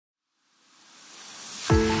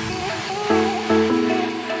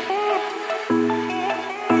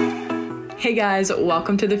Hey guys,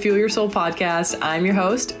 welcome to the Fuel Your Soul podcast. I'm your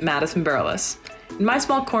host, Madison Burles. In my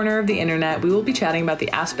small corner of the internet, we will be chatting about the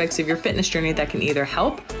aspects of your fitness journey that can either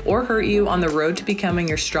help or hurt you on the road to becoming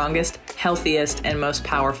your strongest, healthiest, and most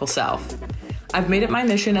powerful self. I've made it my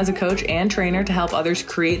mission as a coach and trainer to help others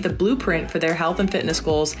create the blueprint for their health and fitness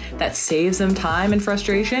goals that saves them time and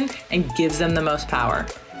frustration and gives them the most power.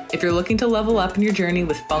 If you're looking to level up in your journey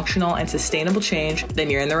with functional and sustainable change, then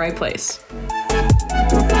you're in the right place.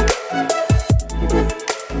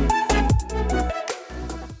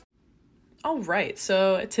 All right,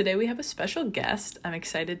 so today we have a special guest. I'm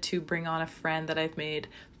excited to bring on a friend that I've made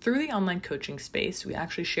through the online coaching space. We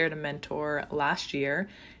actually shared a mentor last year,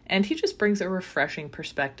 and he just brings a refreshing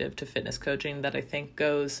perspective to fitness coaching that I think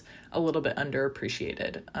goes a little bit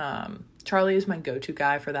underappreciated. Charlie is my go-to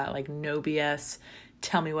guy for that, like, no BS,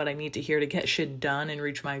 tell me what I need to hear to get shit done and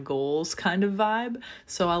reach my goals kind of vibe.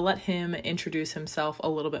 So I'll let him introduce himself a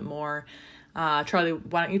little bit more. Charlie,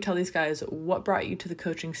 why don't you tell these guys what brought you to the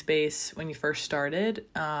coaching space when you first started,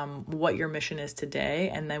 what your mission is today,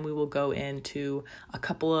 and then we will go into a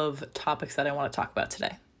couple of topics that I want to talk about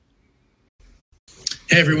today.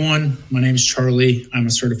 Hey everyone, my name is Charlie. I'm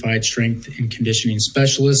a certified strength and conditioning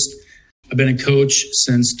specialist. I've been a coach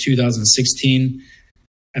since 2016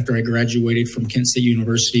 after I graduated from Kent State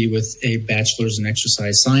University with a bachelor's in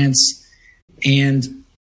exercise science. And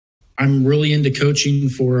I'm really into coaching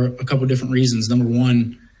for a couple of different reasons. Number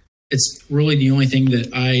one, it's really the only thing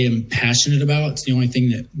that I am passionate about. It's the only thing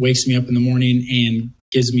that wakes me up in the morning and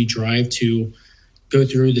gives me drive to go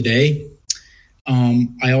through the day.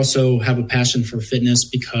 I also have a passion for fitness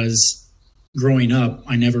because growing up,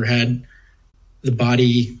 I never had the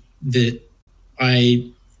body that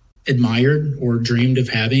I admired or dreamed of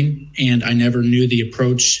having, and I never knew the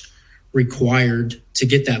approach required to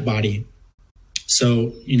get that body.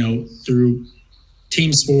 So, through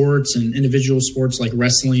team sports and individual sports like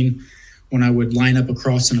wrestling, when I would line up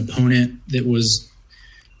across an opponent that was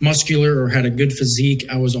muscular or had a good physique,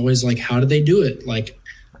 I was always like, how did they do it? Like,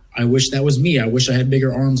 I wish that was me. I wish I had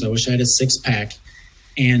bigger arms. I wish I had a six pack.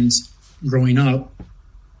 And growing up,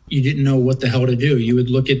 you didn't know what the hell to do. You would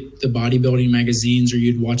look at the bodybuilding magazines or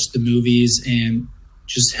you'd watch the movies and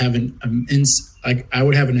just have I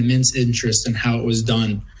would have an immense interest in how it was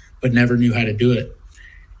done, but never knew how to do it.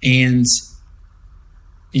 And,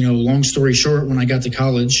 long story short, when I got to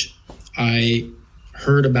college, I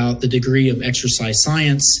heard about the degree of exercise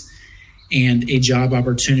science and a job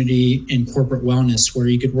opportunity in corporate wellness where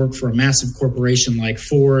you could work for a massive corporation like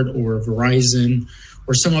Ford or Verizon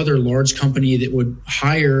or some other large company that would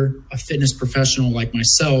hire a fitness professional like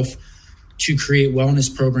myself to create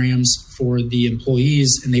wellness programs for the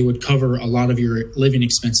employees, and they would cover a lot of your living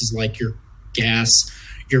expenses like your gas,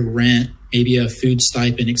 your rent, maybe a food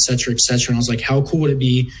stipend, et cetera, et cetera. And I was like, how cool would it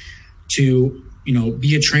be to,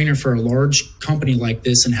 be a trainer for a large company like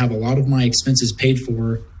this and have a lot of my expenses paid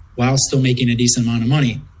for while still making a decent amount of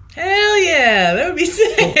money? Hell yeah, that would be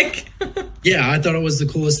sick. Yeah, I thought it was the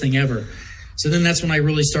coolest thing ever. So then that's when I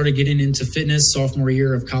really started getting into fitness. Sophomore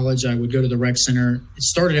year of college, I would go to the rec center. It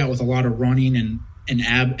started out with a lot of running and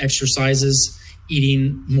ab exercises,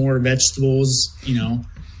 eating more vegetables,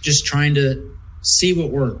 just trying to see what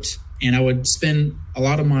worked. And I would spend a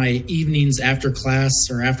lot of my evenings after class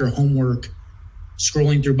or after homework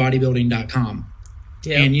scrolling through bodybuilding.com.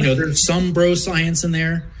 Yep. And, there's some bro science in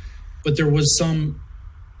there, but there was some,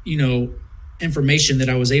 information that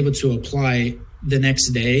I was able to apply the next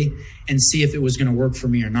day and see if it was going to work for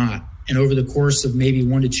me or not. And over the course of maybe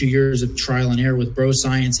 1 to 2 years of trial and error with bro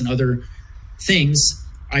science and other things,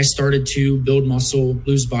 I started to build muscle,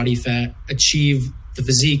 lose body fat, achieve the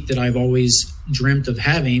physique that I've always dreamt of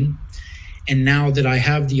having. And now that I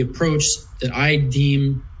have the approach that I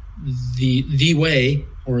deem the way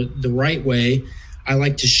or the right way, I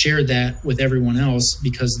like to share that with everyone else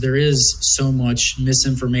because there is so much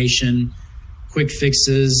misinformation, quick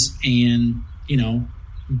fixes, and,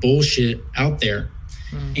 bullshit out there.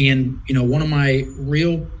 And, one of my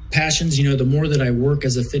real passions, the more that I work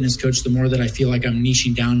as a fitness coach, the more that I feel like I'm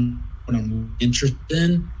niching down what I'm interested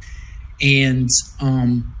in. And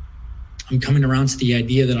I'm coming around to the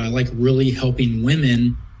idea that I like really helping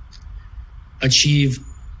women achieve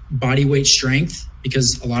body weight strength,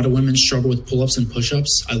 because a lot of women struggle with pull-ups and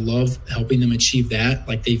push-ups. I love helping them achieve that.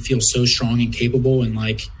 Like, they feel so strong and capable and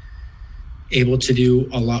like able to do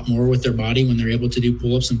a lot more with their body when they're able to do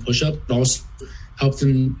pull-ups and push-ups, but also help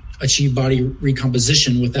them achieve body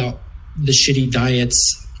recomposition without the shitty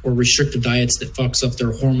diets or restrictive diets that fucks up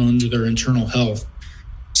their hormones or their internal health.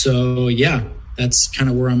 So yeah, that's kind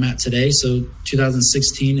of where I'm at today. So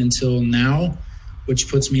 2016 until now, which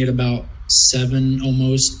puts me at about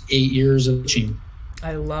almost 8 years of coaching.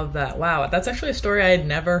 I love that. Wow. That's actually a story I had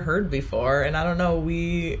never heard before. And I don't know,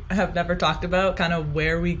 we have never talked about kind of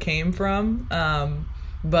where we came from.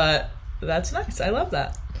 But that's nice. I love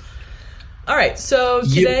that. All right. So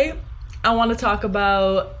today I want to talk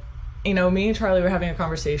about, me and Charlie were having a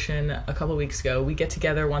conversation a couple weeks ago. We get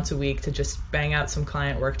together once a week to just bang out some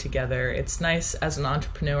client work together. It's nice as an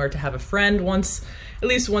entrepreneur to have a friend at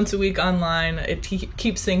least once a week online. It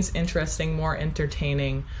keeps things interesting, more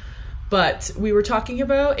entertaining. But we were talking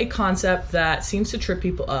about a concept that seems to trip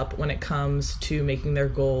people up when it comes to making their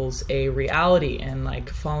goals a reality and like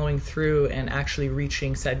following through and actually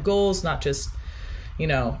reaching said goals, not just,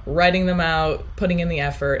 writing them out, putting in the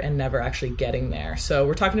effort and never actually getting there. So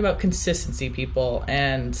we're talking about consistency, people.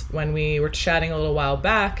 And when we were chatting a little while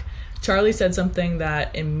back, Charlie said something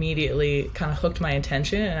that immediately kind of hooked my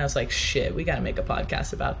attention. And I was like, shit, we got to make a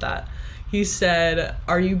podcast about that. He said,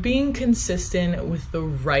 are you being consistent with the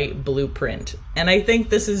right blueprint? And I think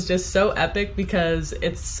this is just so epic because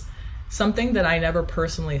it's something that I never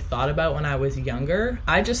personally thought about when I was younger.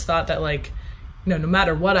 I just thought that no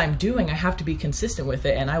matter what I'm doing, I have to be consistent with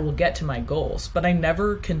it and I will get to my goals. But I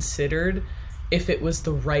never considered if it was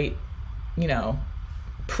the right,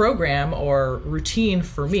 program or routine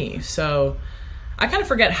for me. So I kind of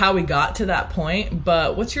forget how we got to that point,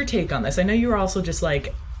 but what's your take on this? I know you were also just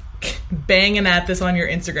banging at this on your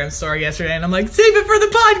Instagram story yesterday, and I'm like, save it for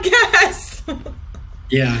the podcast.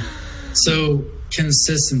 Yeah. So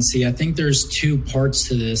consistency, I think there's two parts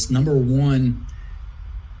to this. Number one,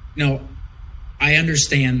 I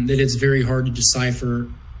understand that it's very hard to decipher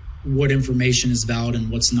what information is valid and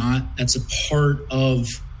what's not. That's a part of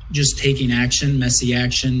just taking action, messy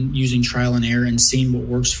action, using trial and error and seeing what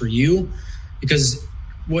works for you, because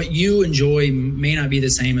what you enjoy may not be the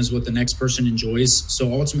same as what the next person enjoys.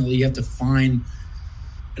 So ultimately you have to find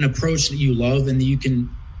an approach that you love and that you can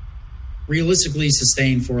realistically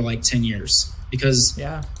sustain for 10 years, because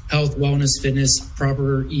health, wellness, fitness,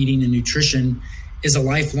 proper eating and nutrition is a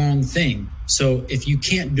lifelong thing. So if you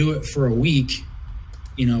can't do it for a week,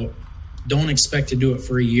 don't expect to do it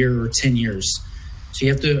for a year or 10 years. So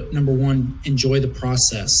you have to, number one, enjoy the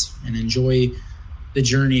process and enjoy the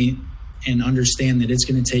journey and understand that it's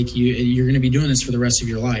going to take you're going to be doing this for the rest of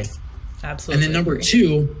your life. Absolutely. And then number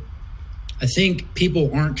two, I think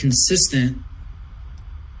people aren't consistent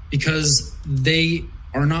because they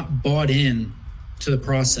are not bought in to the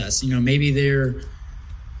process. Maybe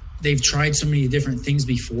they've tried so many different things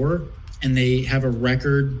before and they have a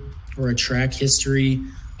record or a track history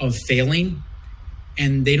of failing,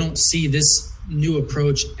 and they don't see this new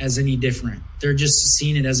approach as any different. They're just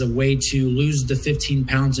seeing it as a way to lose the 15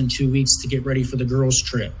 pounds in 2 weeks to get ready for the girls'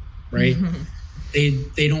 trip, right? Mm-hmm.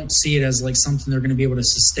 They don't see it as something they're going to be able to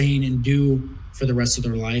sustain and do for the rest of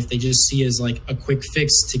their life. They just see it as a quick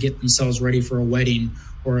fix to get themselves ready for a wedding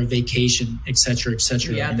or a vacation, et cetera, et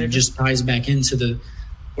cetera. Yeah, and it just ties back into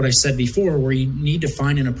what I said before, where you need to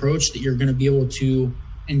find an approach that you're going to be able to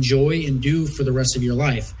enjoy and do for the rest of your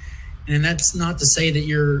life. And that's not to say that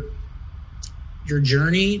your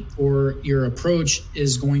journey or your approach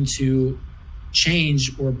is going to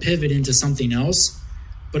change or pivot into something else.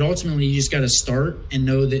 But ultimately, you just got to start and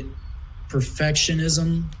know that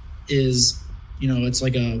perfectionism is, it's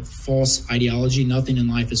like a false ideology. Nothing in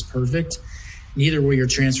life is perfect. Neither will your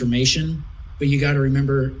transformation. But you got to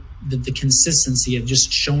remember that the consistency of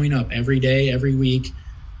just showing up every day, every week,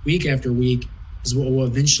 week after week, is what will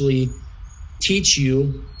eventually teach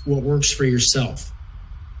you what works for yourself.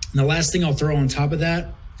 And the last thing I'll throw on top of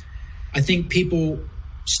that, I think people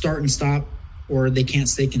start and stop, or they can't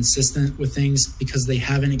stay consistent with things because they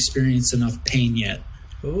haven't experienced enough pain yet.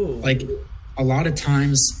 Ooh. A lot of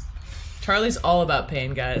times, Charlie's all about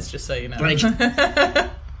pain, guys, just so you know.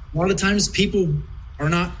 A lot of times people are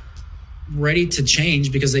not ready to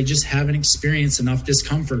change because they just haven't experienced enough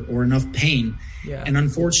discomfort or enough pain. Yeah. And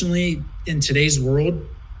unfortunately, in today's world,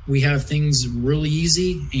 we have things really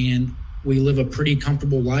easy and we live a pretty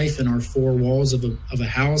comfortable life in our four walls of a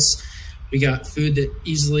house. We got food that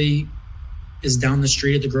easily is down the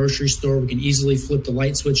street at the grocery store. We can easily flip the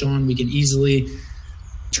light switch on. We can easily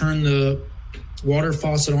turn the water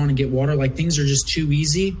faucet on and get water. Things are just too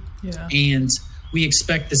easy. Yeah. And we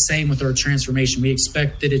expect the same with our transformation. We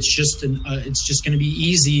expect that it's just going to be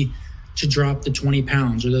easy to drop the 20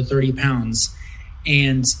 pounds or the 30 pounds.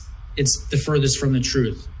 And it's the furthest from the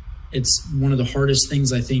truth. It's one of the hardest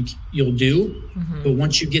things I think you'll do. Mm-hmm. But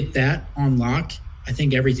once you get that on lock, I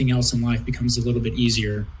think everything else in life becomes a little bit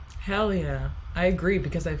easier. Hell yeah. I agree,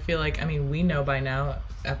 because I feel like, I mean, we know by now,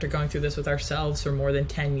 after going through this with ourselves for more than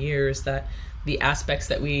 10 years, that the aspects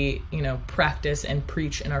that we, practice and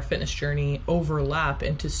preach in our fitness journey overlap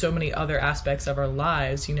into so many other aspects of our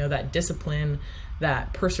lives, that discipline,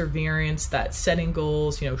 that perseverance, that setting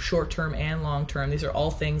goals, short-term and long-term. These are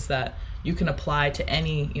all things that you can apply to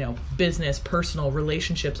any, business, personal,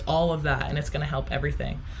 relationships, all of that, and it's going to help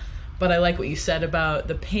everything. But I like what you said about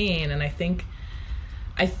the pain, and I think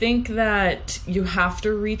that you have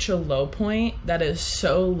to reach a low point that is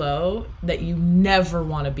so low that you never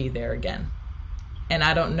want to be there again. And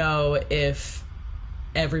I don't know if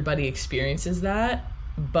everybody experiences that,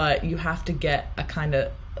 but you have to get a kind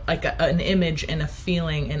of like an image and a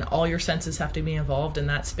feeling, and all your senses have to be involved in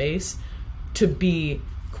that space to be,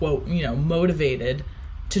 quote, motivated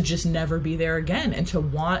to just never be there again, and to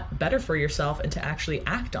want better for yourself and to actually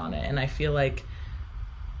act on it. And I feel like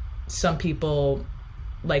some people,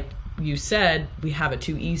 like you said, we have it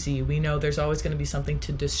too easy. We know there's always going to be something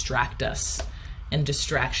to distract us, and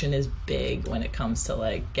distraction is big when it comes to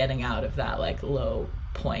like getting out of that like low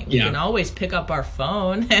point. We can always pick up our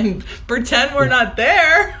phone and pretend we're not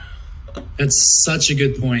there. That's such a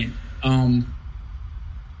good point.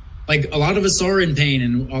 Like a lot of us are in pain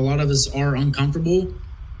and a lot of us are uncomfortable,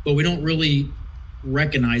 but we don't really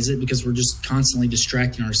recognize it because we're just constantly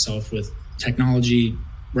distracting ourselves with technology,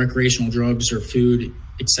 recreational drugs, or food,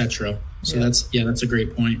 etc. So that's a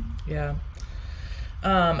great point. Yeah.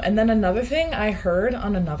 And then another thing I heard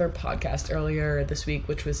on another podcast earlier this week,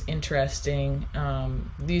 which was interesting.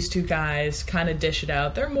 These two guys kind of dish it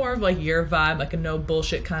out. They're more of like your vibe, like a no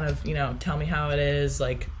bullshit kind of, tell me how it is.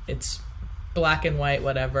 Like it's black and white,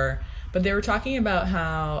 whatever. But they were talking about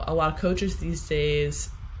how a lot of coaches these days,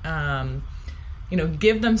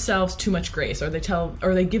 give themselves too much grace, or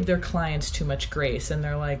they give their clients too much grace. And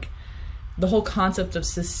they're like, the whole concept of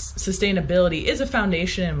sustainability is a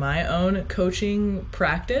foundation in my own coaching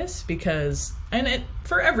practice, because, and it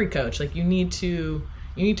for every coach, like you need to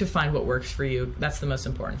find what works for you. That's the most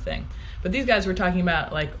important thing. But these guys were talking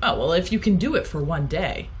about like, oh, well, if you can do it for one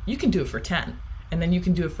day, you can do it for 10, and then you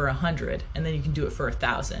can do it for 100, and then you can do it for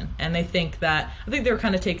 1,000. And I think they were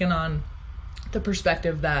kind of taking on the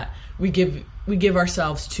perspective that we give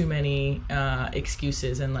ourselves too many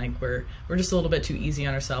excuses, and like we're just a little bit too easy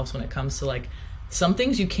on ourselves when it comes to like some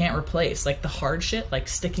things you can't replace, like the hard shit, like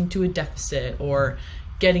sticking to a deficit or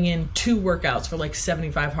getting in 2 workouts for like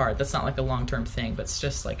 75 hard. That's not like a long-term thing, but it's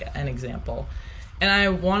just like an example. And I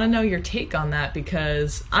want to know your take on that,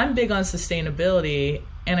 because I'm big on sustainability,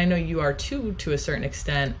 and I know you are too, to a certain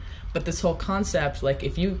extent. But this whole concept, like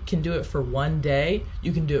if you can do it for one day,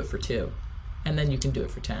 you can do it for 2. And then you can do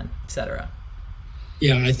it for 10, etc.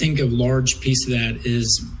 Yeah, I think a large piece of that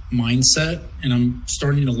is mindset. And I'm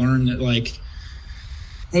starting to learn that like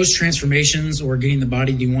most transformations or getting the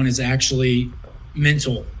body you want is actually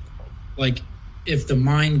mental. Like if the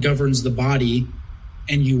mind governs the body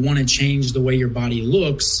and you want to change the way your body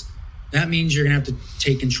looks, that means you're going to have to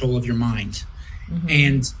take control of your mind. Mm-hmm.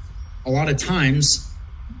 And a lot of times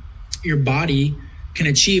your body can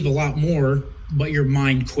achieve a lot more, but your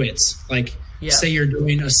mind quits. Like, say you're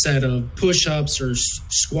doing a set of push-ups or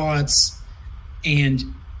squats,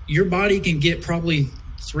 and your body can get probably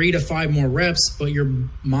 3 to 5 more reps, but your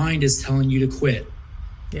mind is telling you to quit.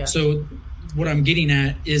 Yeah. So what I'm getting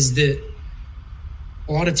at is that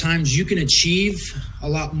a lot of times you can achieve a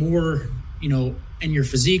lot more, in your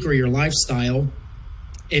physique or your lifestyle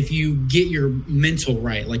if you get your mental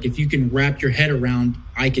right. Like if you can wrap your head around,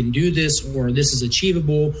 I can do this, or this is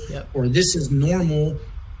achievable, or this is normal,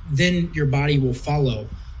 then your body will follow.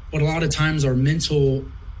 But a lot of times our mental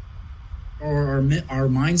or our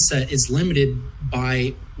mindset is limited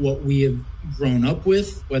by what we have grown up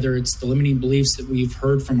with, whether it's the limiting beliefs that we've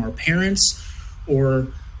heard from our parents or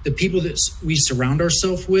the people that we surround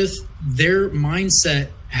ourselves with. Their mindset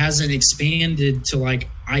hasn't expanded to like,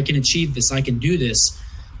 I can achieve this, I can do this.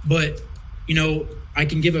 But, I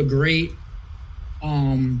can give a great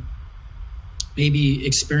maybe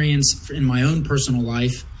experience in my own personal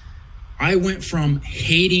life. I went from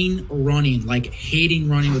hating running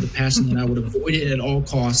with a passion that I would avoid it at all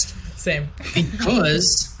costs. Same.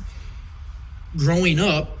 Because growing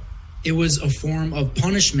up, it was a form of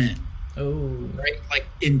punishment. Oh. Right? Like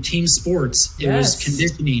in team sports, it was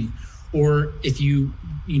conditioning. Or if you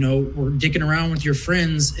were dicking around with your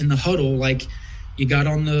friends in the huddle, like you got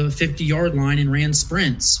on the 50-yard line and ran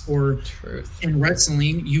sprints. Or in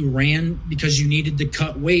wrestling, you ran because you needed to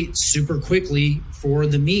cut weight super quickly for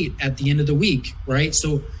the meet at the end of the week, right?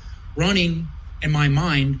 So running, in my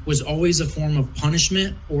mind, was always a form of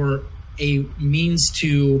punishment or a means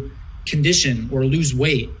to condition or lose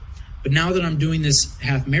weight. But now that I'm doing this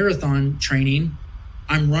half marathon training,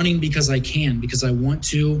 I'm running because I can, because I want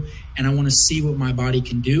to, and I want to see what my body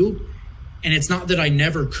can do. And it's not that I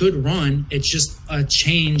never could run. It's just a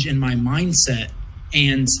change in my mindset.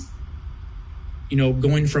 And,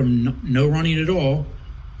 going from no running at all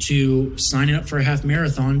to signing up for a half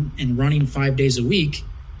marathon and running 5 days a week,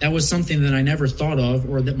 that was something that I never thought of,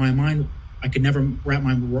 or that I could never wrap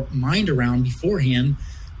my mind around beforehand.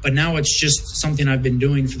 But now it's just something I've been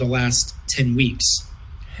doing for the last 10 weeks.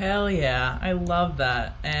 Hell yeah. I love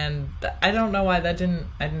that. And I don't know why I didn't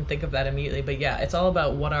think of that immediately, but yeah, it's all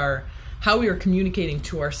about how we are communicating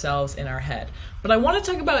to ourselves in our head. But I want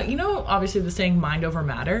to talk about, obviously the saying mind over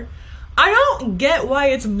matter. I don't get why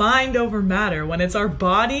it's mind over matter when it's our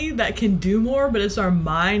body that can do more, but it's our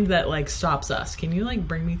mind that stops us. Can you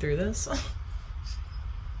bring me through this?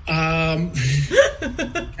 Kind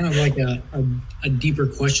of like a deeper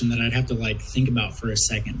question that I'd have to think about for a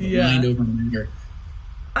second. But Yeah. Mind over matter.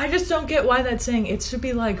 I just don't get why that's saying it should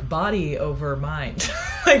be body over mind.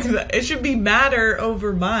 It should be matter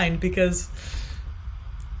over mind, because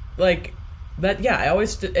that, yeah, I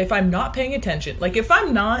always, if I'm not paying attention, if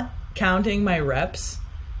I'm not counting my reps,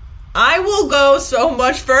 I will go so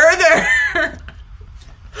much further.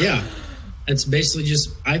 Yeah. It's basically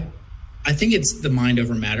just, I think it's the mind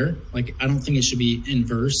over matter. I don't think it should be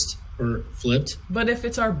inversed or flipped. But if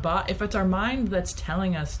it's our mind that's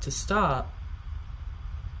telling us to stop,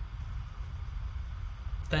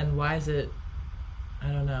 then why is it?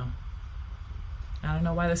 I don't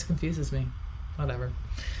know why this confuses me. Whatever.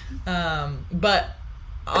 But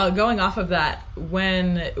going off of that,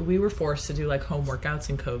 when we were forced to do home workouts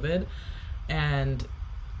in COVID, and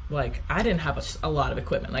I didn't have a lot of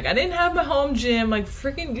equipment. I didn't have my home gym.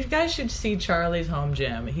 Freaking, you guys should see Charlie's home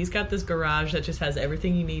gym. He's got this garage that just has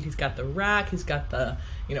everything you need. He's got the rack. He's got the,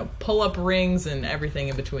 pull-up rings and everything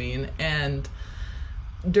in between. And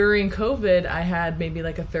during COVID, I had maybe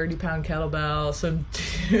a 30-pound kettlebell, some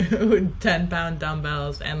 10-pound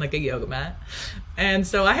dumbbells, and a yoga mat. And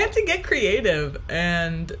so I had to get creative,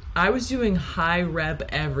 and I was doing high rep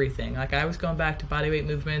everything. I was going back to bodyweight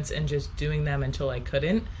movements and just doing them until I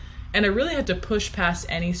couldn't. And I really had to push past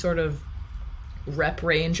any sort of rep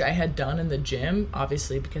range I had done in the gym,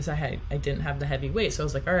 obviously, because I didn't have the heavy weight. So I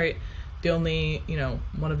was all right, the only,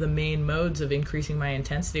 one of the main modes of increasing my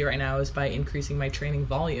intensity right now is by increasing my training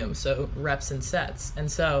volume, so reps and sets. And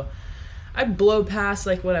so I blow past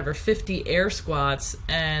 50 air squats,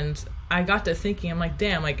 and I got to thinking, I'm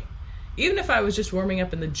damn, even if I was just warming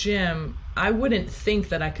up in the gym, I wouldn't think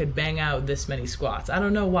that I could bang out this many squats. I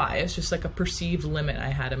don't know why. It's just a perceived limit I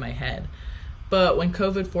had in my head. But when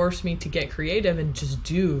COVID forced me to get creative and just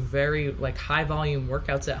do very high volume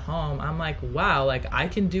workouts at home, I'm wow, I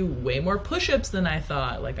can do way more push-ups than I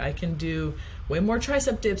thought. I can do way more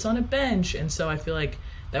tricep dips on a bench. And so I feel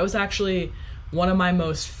that was actually one of my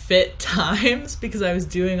most fit times, because I was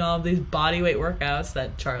doing all of these bodyweight workouts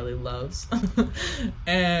that Charlie loves.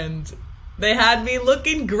 And they had me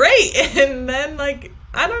looking great. And then I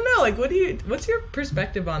don't know, what's your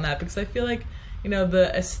perspective on that? Because I feel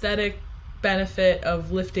the aesthetic benefit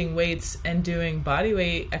of lifting weights and doing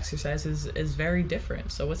bodyweight exercises is very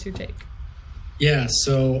different. So what's your take? Yeah,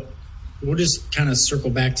 so we'll just kind of circle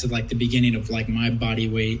back to the beginning of my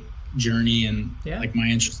bodyweight journey and my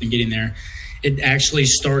interest in getting there. It actually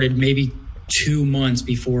started maybe 2 months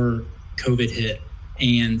before COVID hit,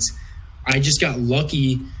 and I just got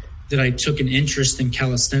lucky that I took an interest in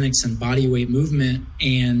calisthenics and bodyweight movement,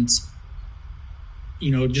 and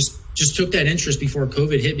just took that interest before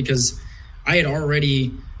COVID hit, because I had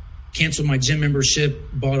already canceled my gym membership,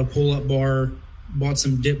 bought a pull-up bar, bought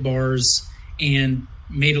some dip bars, and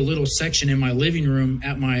made a little section in my living room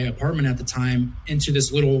at my apartment at the time into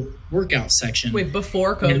this little workout section. Wait,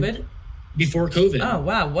 before COVID? And before COVID. Oh,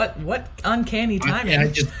 wow. What uncanny timing.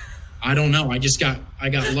 I don't know. I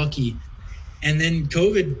got lucky. And then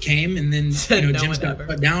COVID came, and then gyms got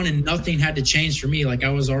shut down, and nothing had to change for me. I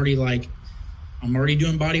was already I'm already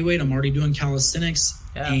doing body weight. I'm already doing calisthenics,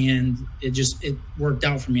 and it worked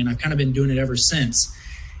out for me. And I've kind of been doing it ever since.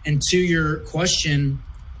 And to your question,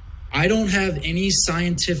 I don't have any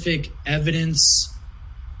scientific evidence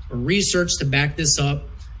or research to back this up,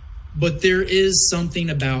 but there is something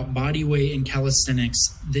about body weight and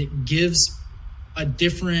calisthenics that gives a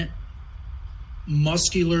different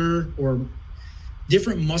muscularity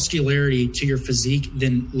to your physique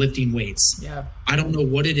than lifting weights. Yeah. I don't know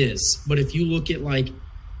what it is, but if you look at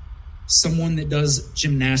someone that does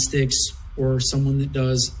gymnastics or someone that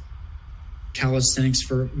does calisthenics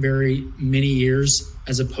for very many years,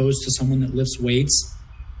 as opposed to someone that lifts weights,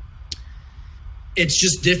 it's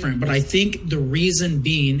just different. But I think the reason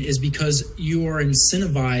being is because you are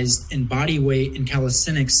incentivized in body weight and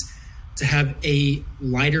calisthenics to have a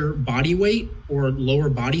lighter body weight or lower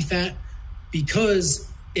body fat because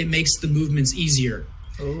it makes the movements easier.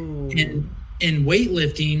 In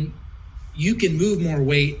weightlifting, you can move more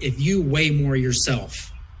weight if you weigh more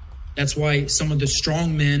yourself. That's why some of the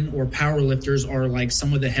strong men or power lifters are like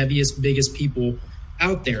some of the heaviest, biggest people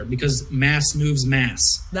out there, because mass moves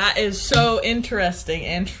mass. That is so interesting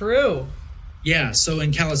and true. Yeah. So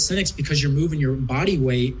in calisthenics, because you're moving your body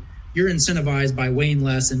weight, you're incentivized by weighing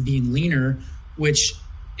less and being leaner, which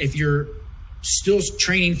if you're still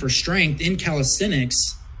training for strength in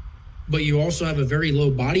calisthenics, but you also have a very low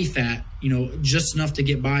body fat, just enough to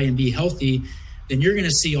get by and be healthy, then you're going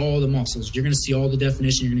to see all the muscles. You're going to see all the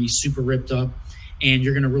definition. You're going to be super ripped up, and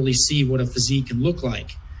you're going to really see what a physique can look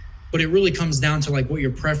like. But it really comes down to like what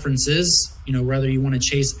your preference is, whether you want to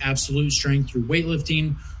chase absolute strength through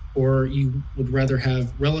weightlifting, or you would rather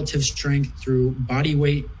have relative strength through body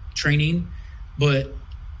weight training. But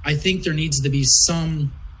I think there needs to be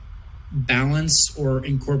some balance or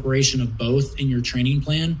incorporation of both in your training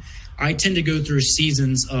plan. I tend to go through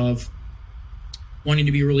seasons of wanting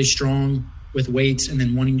to be really strong with weights and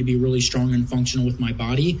then wanting to be really strong and functional with my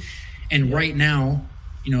body. And right now,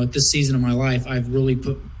 at this season of my life, I've really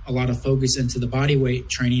put a lot of focus into the body weight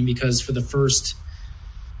training, because for the first,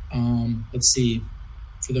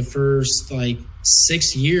 for the first like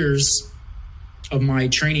 6 years of my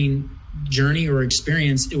training journey or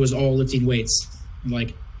experience, it was all lifting weights,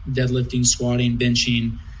 like deadlifting, squatting,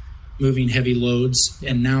 benching, moving heavy loads.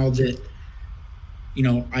 And now that,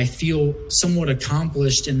 I feel somewhat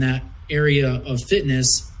accomplished in that area of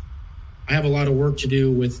fitness, I have a lot of work to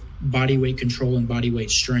do with body weight control and body weight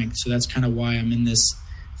strength. So that's kind of why I'm in this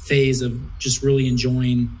phase of just really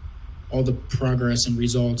enjoying all the progress and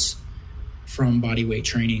results from body weight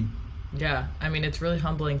training. Yeah, I mean, it's really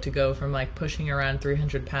humbling to go from like pushing around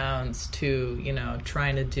 300 pounds to,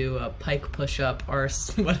 trying to do a pike push-up or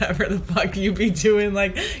whatever the fuck you be doing.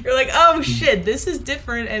 Like, you're like, oh shit, this is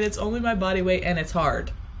different, and it's only my body weight and it's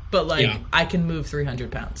hard. But I can move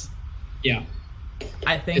 300 pounds. Yeah.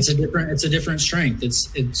 I think it's a different strength.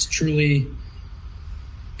 It's truly,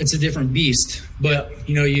 it's a different beast. But,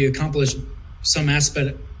 you accomplish some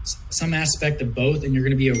aspect of both, and you're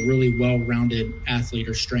going to be a really well-rounded athlete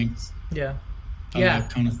or strength. Yeah.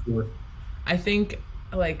 Kind of sport. I think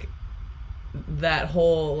like that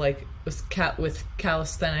whole like with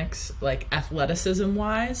calisthenics, like athleticism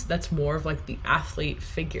wise, that's more of like the athlete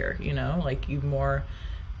figure, like you more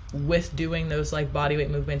with doing those like body weight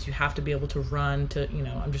movements, you have to be able to run to,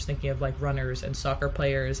 I'm just thinking of like runners and soccer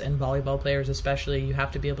players and volleyball players especially. You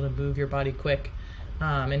have to be able to move your body quick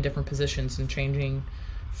in different positions and changing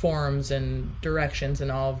forms and directions and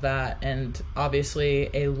all of that. And obviously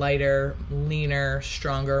a lighter, leaner,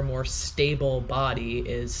 stronger, more stable body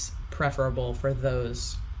is preferable for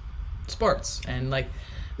those sports. And like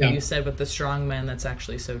you said with the strong men, that's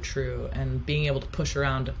actually so true. And being able to push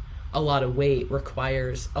around a lot of weight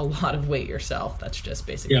requires a lot of weight yourself. That's just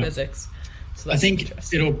basic physics. So that's I think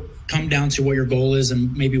it'll come down to what your goal is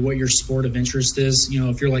and maybe what your sport of interest is.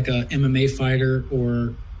 If you're like a MMA fighter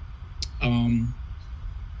or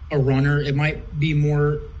a runner, it might be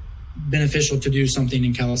more beneficial to do something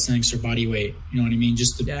in calisthenics or body weight. You know what I mean?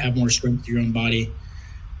 Just to have more strength to your own body.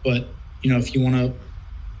 But,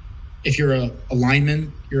 if you're a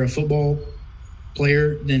lineman, you're a football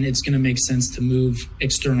player, then it's going to make sense to move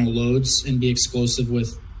external loads and be explosive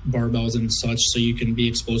with barbells and such, so you can be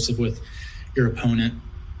explosive with your opponent.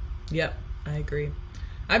 Yep, I agree.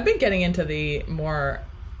 I've been getting into the more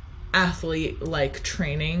athlete-like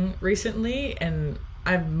training recently, and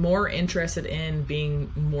I'm more interested in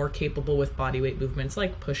being more capable with body weight movements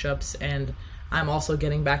like push-ups, and I'm also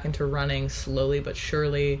getting back into running slowly but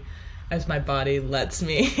surely as my body lets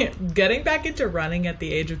me. Getting back into running at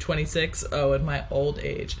the age of 26, in my old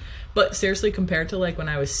age. But seriously, compared to like when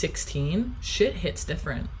I was 16, shit hits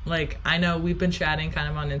different. Like, I know we've been chatting kind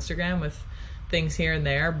of on Instagram with things here and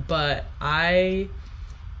there, but after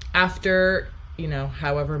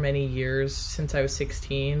however many years since I was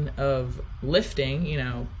 16 of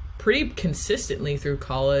lifting, pretty consistently through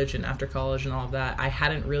college and after college and all of that, I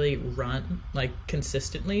hadn't really run like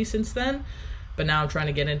consistently since then. But now I'm trying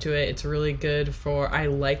to get into it. It's really good I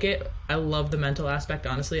like it. I love the mental aspect,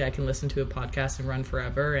 honestly. I can listen to a podcast and run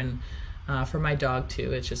forever. And for my dog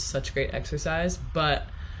too, it's just such great exercise. But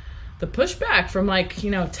the pushback from like,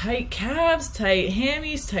 tight calves, tight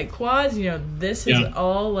hammies, tight quads, this is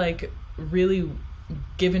all like really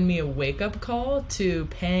given me a wake-up call to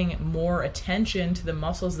paying more attention to the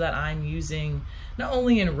muscles that I'm using, not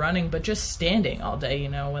only in running, but just standing all day,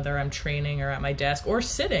 whether I'm training or at my desk or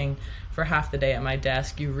sitting for half the day at my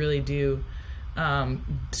desk. You really do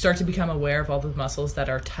start to become aware of all the muscles that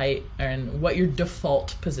are tight and what your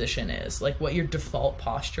default position is, like what your default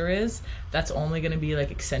posture is. That's only going to be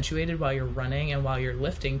like accentuated while you're running and while you're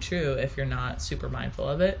lifting too, if you're not super mindful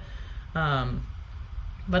of it.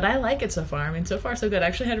 But I like it so far. I mean, so far so good. I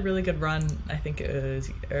actually had a really good run, I think it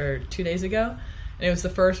was 2 days ago. And it was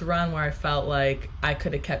the first run where I felt like I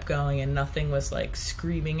could have kept going and nothing was like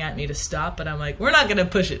screaming at me to stop. But I'm like, we're not going to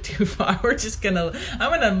push it too far. I'm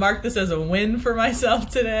going to mark this as a win for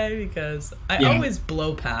myself today, because I always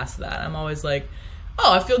blow past that. I'm always like,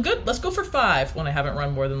 oh, I feel good. Let's go for 5, when I haven't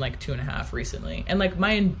run more than like 2.5 recently. And like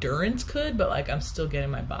my endurance could, but like I'm still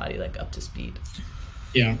getting my body like up to speed.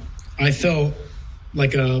 Yeah. I felt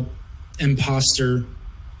like a imposter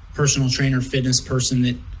personal trainer, fitness person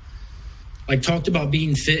that like talked about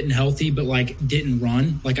being fit and healthy, but like didn't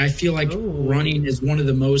run. Like I feel like running is one of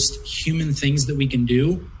the most human things that we can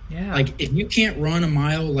do. Yeah. Like if you can't run a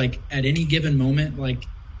mile, like at any given moment, like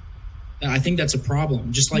I think that's a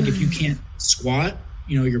problem. Just like if you can't squat,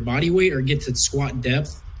 your body weight, or get to squat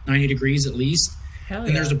depth, 90 degrees at least,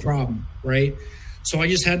 then there's a problem, right? So I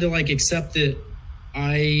just had to like accept that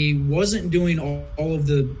I wasn't doing all of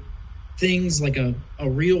the things like a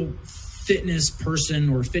real fitness person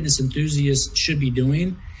or fitness enthusiast should be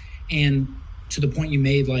doing. And to the point you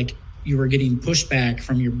made, like you were getting pushback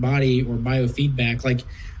from your body or biofeedback, like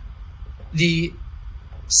the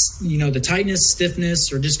tightness,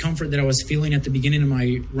 stiffness, or discomfort that I was feeling at the beginning of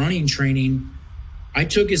my running training, I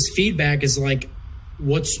took as feedback as like,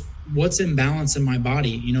 what's imbalanced in my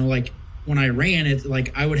body? Like when I ran it,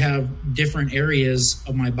 like I would have different areas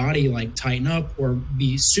of my body like tighten up or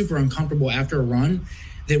be super uncomfortable after a run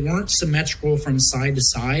that weren't symmetrical from side to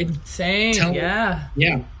side. Same, yeah.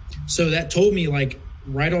 So that told me like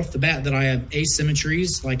right off the bat that I have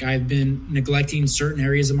asymmetries. Like I've been neglecting certain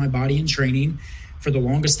areas of my body in training for the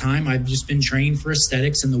longest time. I've just been trained for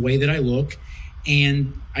aesthetics and the way that I look,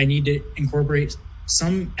 and I need to incorporate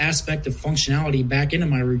some aspect of functionality back into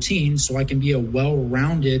my routine so I can be a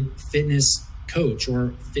well-rounded fitness coach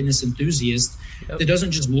or fitness enthusiast that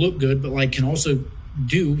doesn't just look good, but like can also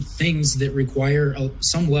do things that require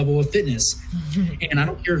some level of fitness. And I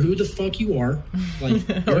don't care who the fuck you are. Like,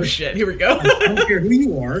 oh shit, here we go. I don't care who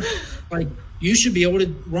you are. Like, you should be able to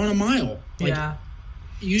run a mile. Like,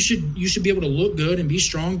 you should be able to look good and be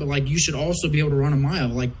strong, but like you should also be able to run a mile.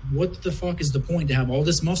 Like, what the fuck is the point to have all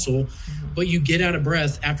this muscle, but you get out of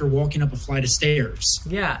breath after walking up a flight of stairs?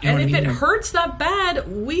 Yeah, and if it hurts that bad,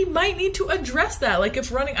 we might need to address that. Like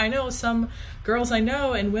if running, I know some girls I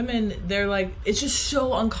know and women, they're like, it's just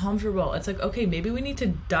so uncomfortable. It's like, okay, maybe we need to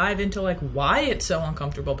dive into like why it's so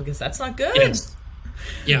uncomfortable, because that's not good. Yes.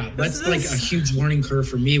 Yeah, that's like a huge learning curve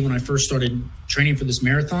for me when I first started training for this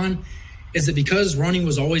marathon. Is that because running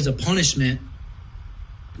was always a punishment,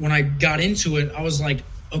 when I got into it, I was like,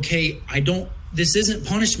 okay, this isn't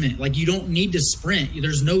punishment. Like, you don't need to sprint.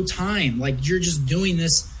 There's no time. Like, you're just doing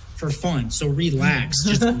this for fun. So relax.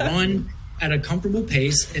 Just run at a comfortable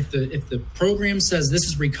pace. If the program says this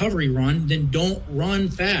is recovery run, then don't run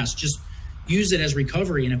fast. Just use it as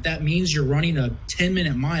recovery. And if that means you're running a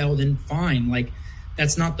 10-minute mile, then fine. Like,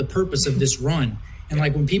 that's not the purpose of this run. And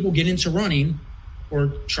like when people get into running or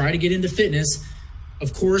try to get into fitness,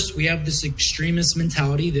 of course, we have this extremist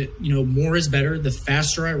mentality that, more is better. The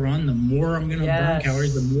faster I run, the more I'm going to burn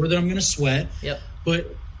calories, the more that I'm going to sweat. Yep.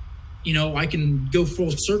 But, I can go full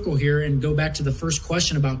circle here and go back to the first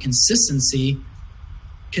question about consistency.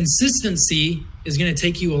 Consistency is going to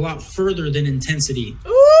take you a lot further than intensity.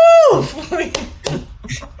 Ooh!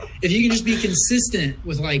 If you can just be consistent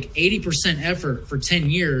with like 80% effort for 10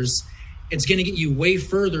 years, it's going to get you way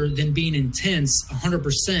further than being intense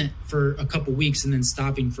 100% for a couple weeks and then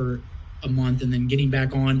stopping for a month and then getting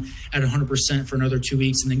back on at 100% for another 2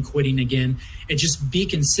 weeks and then quitting again. It just be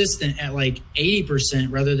consistent at like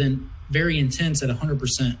 80% rather than very intense at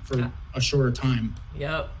 100% for a shorter time.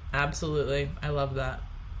 Yep, absolutely. I love that.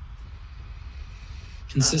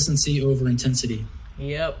 Consistency over intensity.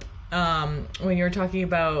 Yep. When you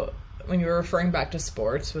were referring back to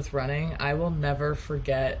sports with running, I will never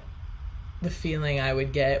forget the feeling I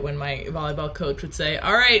would get when my volleyball coach would say,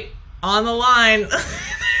 all right, on the line.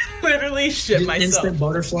 Literally shit myself. Instant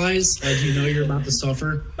butterflies, like you're about to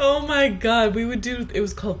suffer. Oh my God. It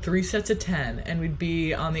was called 3 sets of 10, and we'd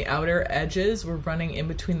be on the outer edges. We're running in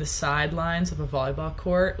between the sidelines of a volleyball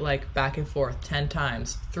court, like back and forth 10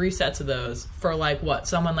 times. 3 sets of those for like what?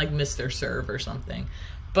 Someone like missed their serve or something.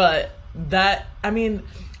 But that, I mean,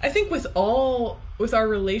 I think with our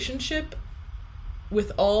relationship,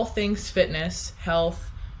 with all things fitness, health,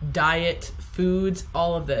 diet, foods,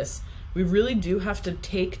 all of this, we really do have to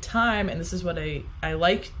take time. And this is what I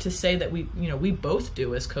like to say that we both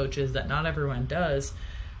do as coaches, that not everyone does.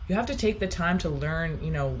 You have to take the time to learn,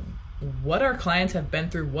 what our clients have been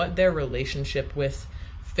through, what their relationship with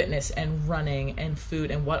fitness and running and food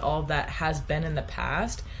and what all that has been in the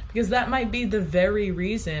past, because that might be the very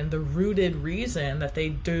reason, the rooted reason that they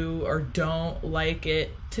do or don't like it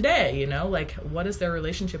today. Like, what is their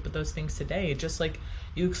relationship with those things today? Just like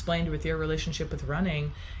you explained with your relationship with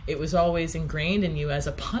running, it was always ingrained in you as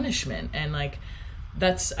a punishment. And like,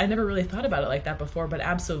 I never really thought about it like that before, but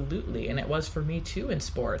absolutely. And it was for me too in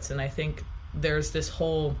sports. And I think there's this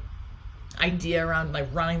whole idea around like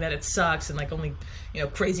running that it sucks and like only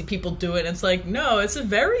crazy people do it. And it's like, no, it's a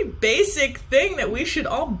very basic thing that we should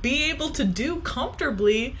all be able to do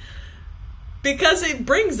comfortably, because it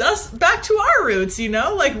brings us back to our roots.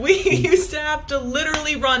 Like, we used to have to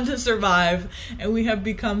literally run to survive, and we have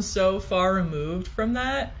become so far removed from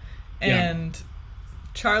that. And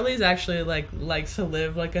Charlie's actually likes to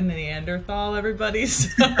live like a Neanderthal, everybody, so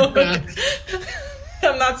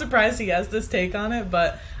I'm not surprised he has this take on it,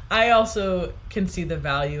 but I also can see the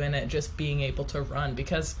value in it, just being able to run,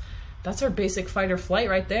 because that's our basic fight or flight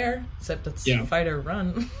right there, except it's fight or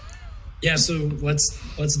run. Yeah, so let's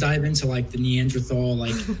dive into like the Neanderthal,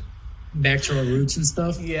 like back to our roots and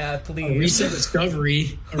stuff. Yeah, please. A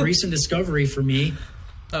recent discovery for me.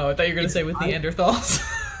 Oh, I thought you were going to say with Neanderthals.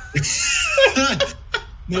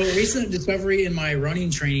 No, a recent discovery in my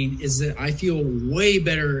running training is that I feel way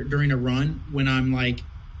better during a run when I'm like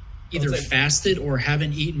either fasted or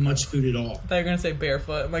haven't eaten much food at all. I thought you were going to say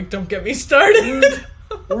barefoot. I'm like, don't get me started.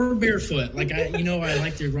 Or barefoot. Like, I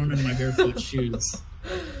like to run in my barefoot shoes.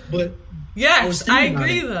 But yes, I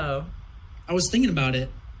agree though. I was thinking about it,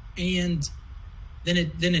 and then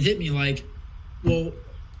it hit me like, well,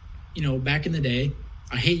 back in the day,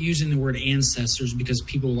 I hate using the word ancestors because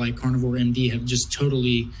people like Carnivore MD have just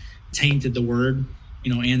totally tainted the word,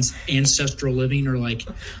 ancestral living, or like,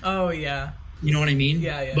 oh yeah. You know what I mean?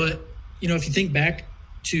 Yeah. But, if you think back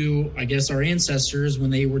to, I guess, our ancestors,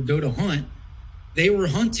 when they would go to hunt, they were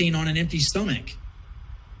hunting on an empty stomach.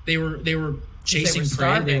 They were chasing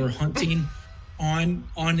prey. They were hunting on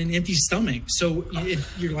an empty stomach. So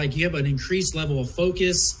you're like, you have an increased level of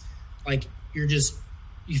focus. Like,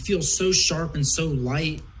 you feel so sharp and so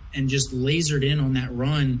light and just lasered in on that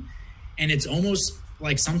run. And it's almost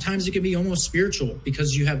like, sometimes it can be almost spiritual,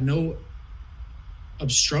 because you have no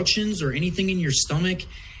obstructions or anything in your stomach.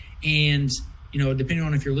 And depending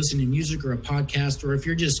on if you're listening to music or a podcast, or if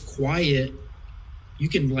you're just quiet, you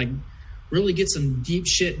can like really get some deep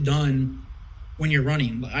shit done when you're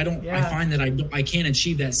running. I find that I can't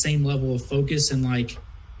achieve that same level of focus and like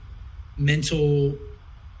mental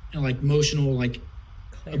and like emotional like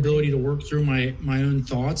clarity, ability to work through my own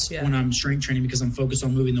thoughts when I'm strength training, because I'm focused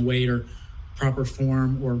on moving the weight or proper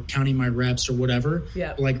form or counting my reps or whatever.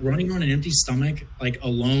 Yeah. Like, running on an empty stomach, like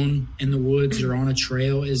alone in the woods or on a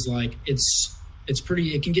trail, is like, it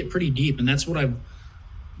can get pretty deep. And that's what I've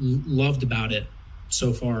loved about it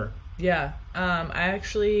so far. Yeah. I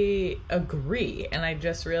actually agree. And I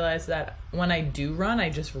just realized that when I do run,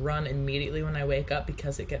 I just run immediately when I wake up,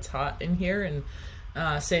 because it gets hot in here. And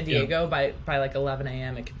San Diego, by like 11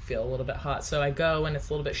 a.m. it can feel a little bit hot. So I go when it's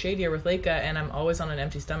a little bit shadier with Leica, and I'm always on an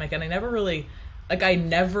empty stomach. And I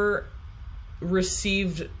never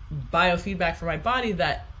received biofeedback from my body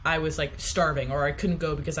that I was like starving or I couldn't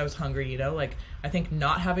go because I was hungry, Like, I think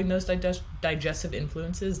not having those digestive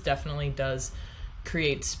influences definitely does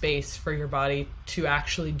create space for your body to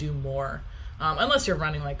actually do more. Unless you're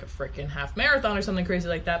running like a freaking half marathon or something crazy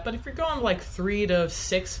like that. But if you're going like 3 to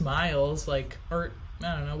 6 miles, like, or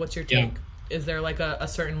I don't know, what's your take? Yeah. Is there like a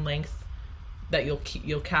certain length that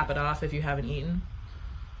you'll cap it off if you haven't eaten?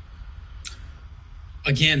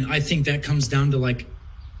 Again, I think that comes down to like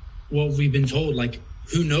what we've been told. Like,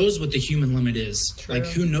 who knows what the human limit is? True. Like,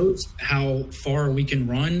 who knows how far we can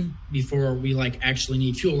run before we like actually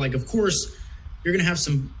need fuel? Like, of course, you're gonna have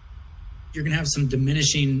some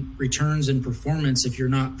diminishing returns in performance if you're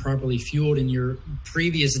not properly fueled and your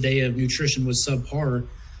previous day of nutrition was subpar.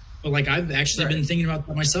 But like, I've actually been thinking about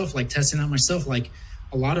that myself, like testing out myself. Like,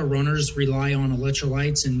 a lot of runners rely on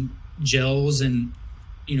electrolytes and gels and,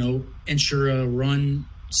 Ensure run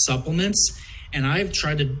supplements. And I've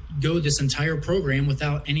tried to go this entire program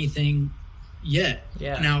without anything yet.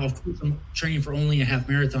 Yeah. Now, of course, I'm training for only a half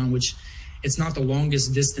marathon, which it's not the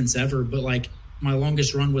longest distance ever, but like, my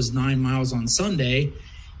longest run was 9 miles on Sunday.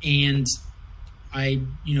 And it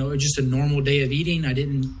was just a normal day of eating. I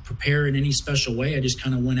didn't prepare in any special way. I just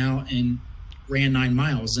kind of went out and ran 9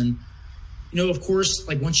 miles. And, of course,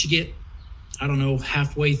 like once you get, I don't know,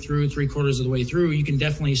 halfway through, 3/4 of the way through, you can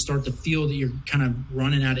definitely start to feel that you're kind of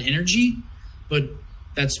running out of energy, but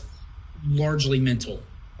that's largely mental.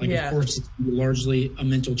 Like, of course, it's largely a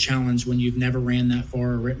mental challenge when you've never ran that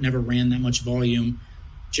far or never ran that much volume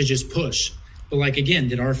to just push. But like, again,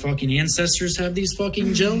 did our fucking ancestors have these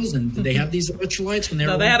fucking gels, and did they have these electrolytes when they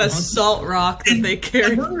were? No, they had a salt rock that they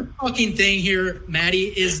carried. Another fucking thing here, Maddie,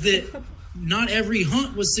 is that not every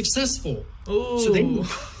hunt was successful. Ooh. So they would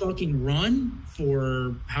fucking run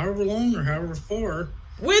for however long or however far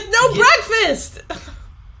with no breakfast.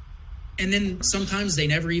 And then sometimes they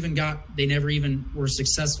never even were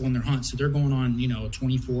successful in their hunt. So they're going on,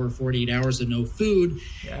 24, 48 hours of no food.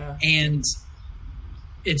 Yeah. And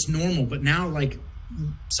it's normal. But now, like,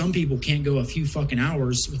 some people can't go a few fucking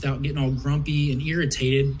hours without getting all grumpy and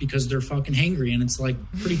irritated because they're fucking hangry. And it's like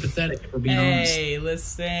pretty pathetic, if we're being honest. Hey,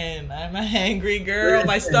 listen, I'm a hangry girl.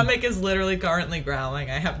 My stomach is literally currently growling.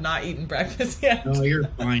 I have not eaten breakfast yet. No, you're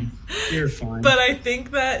fine. You're fine. But I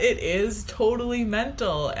think that it is totally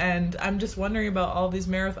mental. And I'm just wondering about all these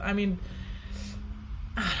marathons. I mean,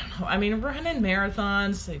 I don't know. I mean, running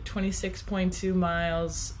marathons, like 26.2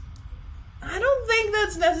 miles, I don't think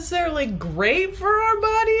that's necessarily great for our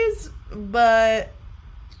bodies, but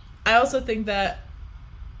I also think that,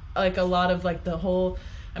 like, a lot of, like, the whole,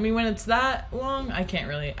 I mean, when it's that long, I don't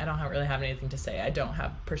really have anything to say. I don't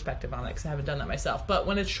have perspective on it because I haven't done that myself. But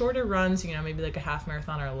when it's shorter runs, maybe like a half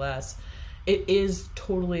marathon or less, it is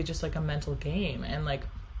totally just like a mental game. And, like,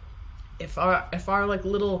 if our like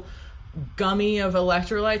little gummy of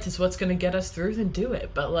electrolytes is what's going to get us through, then do it.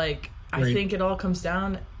 But, like, Right. I think it all comes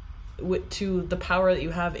down to the power that you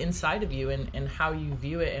have inside of you and how you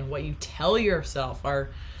view it and what you tell yourself. Our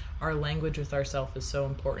language with ourselves is so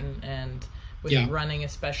important, and with running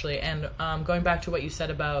especially. And going back to what you said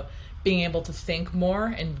about being able to think more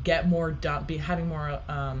and get more done, having more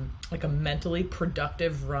like a mentally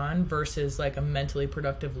productive run versus like a mentally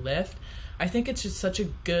productive lift. I think it's just such a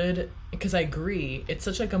good, because I agree, it's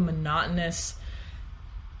such like a monotonous,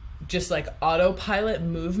 just like autopilot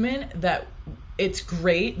movement that it's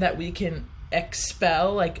great that we can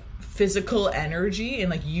expel like physical energy and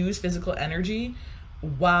like use physical energy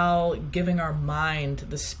while giving our mind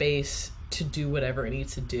the space to do whatever it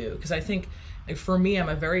needs to do. Because I think, like, for me, I'm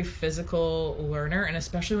a very physical learner, and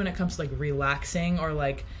especially when it comes to like relaxing or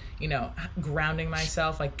like, grounding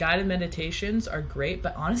myself, like guided meditations are great,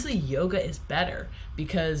 but honestly yoga is better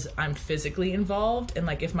because I'm physically involved, and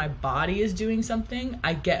like if my body is doing something,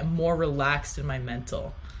 I get more relaxed in my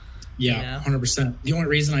mental. Yeah, 100%. The only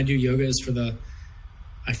reason I do yoga is for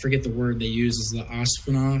I forget the word they use, is the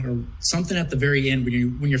asana or something at the very end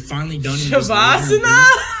when you're finally done. Shavasana?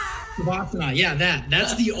 Shavasana, yeah,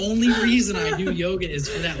 that's the only reason I do yoga, is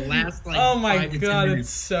for that last like oh my 5 to 10 god, minutes.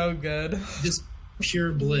 it's so good. Just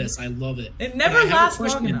pure bliss. I love it. It never lasts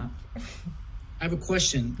long enough. I have a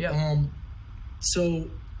question. Yeah. So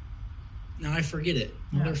now I forget it.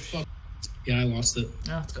 Motherfucker. Yeah, I lost it.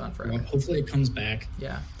 Oh, it's gone forever. Well, hopefully it comes back.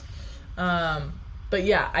 Yeah. But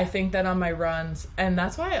yeah, I think that on my runs, and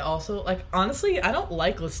that's why I also, like, honestly, I don't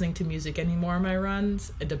like listening to music anymore on my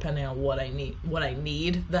runs, depending on what I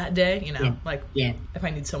need that day, if I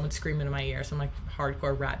need someone screaming in my ear, some like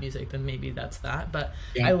hardcore rap music, then maybe that's that. But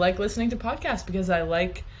I like listening to podcasts because I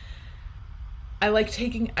like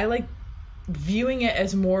viewing it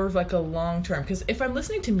as more of like a long term, because if I'm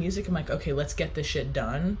listening to music, I'm like, okay, let's get this shit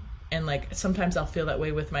done. And like sometimes I'll feel that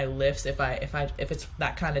way with my lifts if it's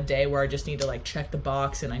that kind of day where I just need to like check the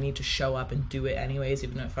box and I need to show up and do it anyways,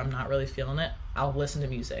 even if I'm not really feeling it. I'll listen to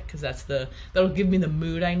music because that'll give me the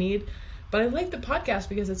mood I need. But I like the podcast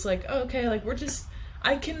because it's like, oh, okay, like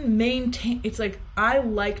I can maintain. It's like I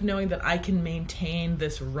like knowing that I can maintain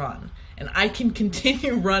this run and I can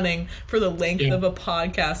continue running for the length of a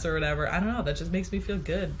podcast or whatever. I don't know. That just makes me feel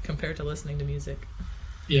good compared to listening to music.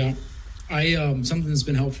 Yeah. Something that's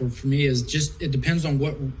been helpful for me is just, it depends on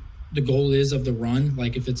what the goal is of the run.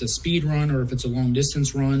 Like if it's a speed run or if it's a long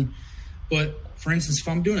distance run. But for instance, if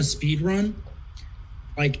I'm doing a speed run,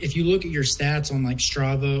 like if you look at your stats on like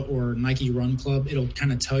Strava or Nike Run Club, it'll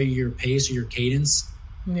kind of tell you your pace or your cadence.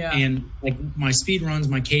 Yeah. And like my speed runs,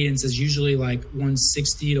 my cadence is usually like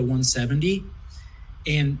 160 to 170.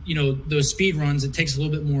 And those speed runs, it takes a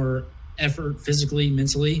little bit more effort physically,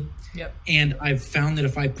 mentally. Yep. And I've found that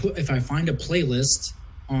if I find a playlist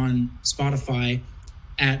on Spotify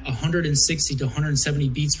at 160 to 170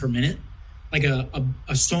 beats per minute, like a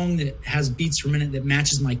song that has beats per minute that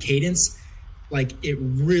matches my cadence, like it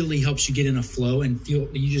really helps you get in a flow and feel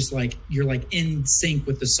you just like you're like in sync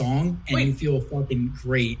with the song and you feel fucking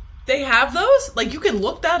great. They have those? Like you can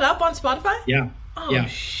look that up on Spotify? Yeah. Oh yeah.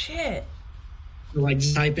 Shit. So like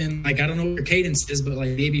just type in, like I don't know what your cadence is, but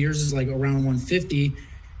like maybe yours is like around 150.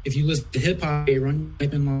 If you listen to hip hop,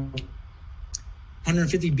 type in like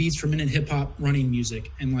 150 beats per minute hip hop running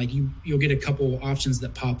music, and like you'll get a couple options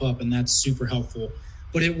that pop up, and that's super helpful.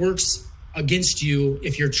 But it works against you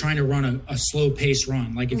if you're trying to run a slow pace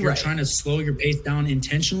run. Like if you're trying to slow your pace down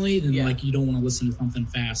intentionally, then like you don't want to listen to something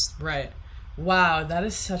fast. Right. Wow, that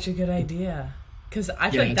is such a good idea. Because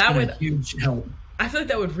I feel like that would huge help. I feel like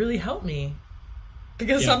that would really help me.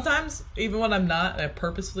 Because sometimes, even when I'm not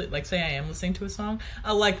purposefully, like say I am listening to a song,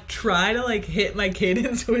 I'll like try to like hit my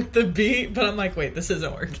cadence with the beat, but I'm like, wait, this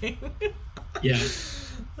isn't working. Yeah.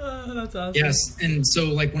 Oh, that's awesome. Yes. And so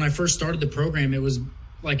like when I first started the program, it was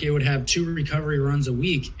like it would have 2 recovery runs a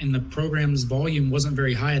week, and the program's volume wasn't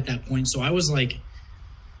very high at that point. So I was like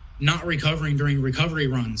not recovering during recovery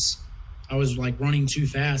runs. I was like running too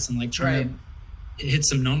fast and like trying to hit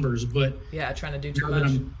some numbers, but trying to do too now that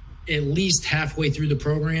much. I'm at least halfway through the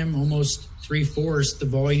program, almost 3/4, the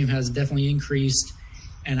volume has definitely increased.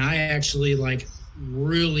 And I actually like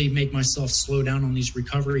really make myself slow down on these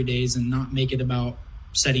recovery days and not make it about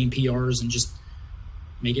setting PRs and just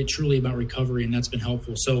make it truly about recovery, and that's been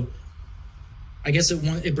helpful. So I guess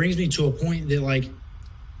it brings me to a point that like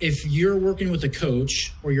if you're working with a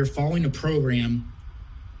coach or you're following a program,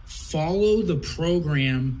 follow the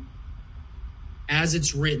program as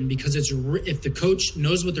it's written, because if the coach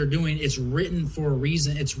knows what they're doing, it's written for a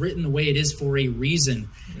reason. It's written the way it is for a reason.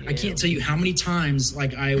 I can't tell you how many times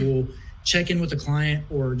like I will check in with a client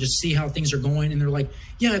or just see how things are going, and they're like,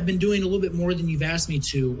 yeah, I've been doing a little bit more than you've asked me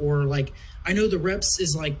to, or like I know the reps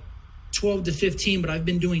is like 12 to 15, but I've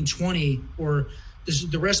been doing 20, or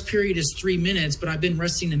the rest period is 3 minutes, but I've been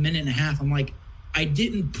resting a minute and a half. I'm like, I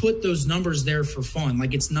didn't put those numbers there for fun.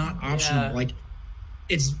 Like it's not optional. Like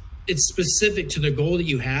it's specific to the goal that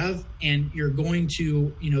you have, and you're going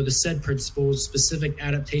to, the SAID principles, specific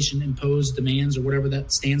adaptation imposed demands, or whatever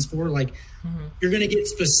that stands for. Like you're going to get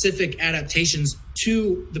specific adaptations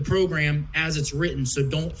to the program as it's written. So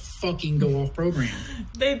don't fucking go off program.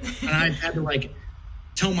 And I've had to like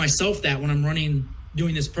tell myself that when I'm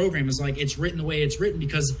doing this program is like, it's written the way it's written,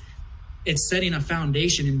 because it's setting a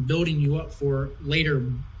foundation and building you up for later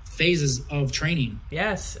phases of training.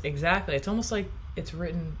 Yes, exactly. It's almost like it's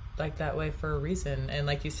written like that way for a reason. And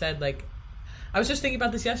like you said, like I was just thinking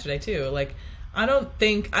about this yesterday too. Like I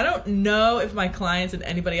don't know if my clients and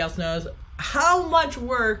anybody else knows how much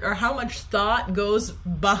work or how much thought goes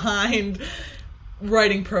behind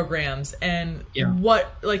writing programs, and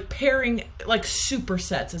what like pairing like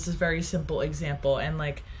supersets is a very simple example, and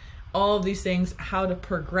like all of these things, how to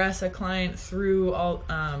progress a client through all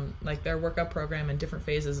like their workout program in different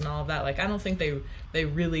phases and all of that. Like I don't think they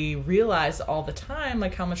really realize all the time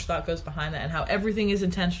like how much thought goes behind that, and how everything is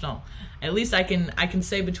intentional. At least I can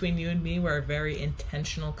say between you and me, we're very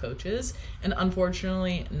intentional coaches, and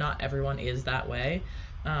unfortunately not everyone is that way,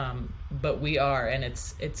 but we are, and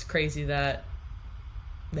it's crazy that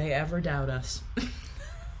they ever doubt us.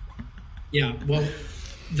 Yeah, well,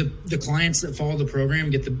 the clients that follow the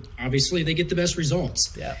program obviously they get the best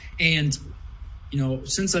results. Yeah. And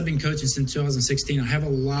since I've been coaching since 2016, I have a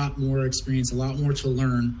lot more experience, a lot more to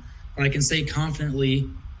learn, but I can say confidently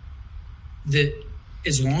that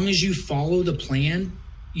as long as you follow the plan,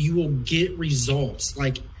 you will get results.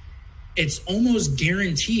 Like it's almost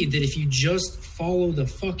guaranteed that if you just follow the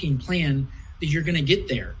fucking plan, that you're going to get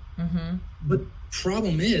there. Mm-hmm. But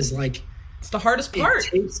problem is like, it's the hardest part.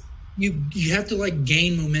 You have to like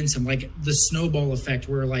gain momentum, like the snowball effect,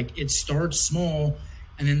 where like it starts small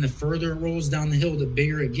and then the further it rolls down the hill, the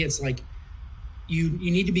bigger it gets. Like you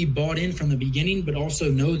need to be bought in from the beginning, but also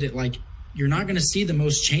know that like you're not going to see the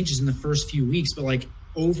most changes in the first few weeks, but like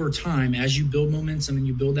over time, as you build momentum and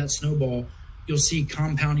you build that snowball, you'll see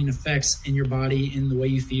compounding effects in your body, in the way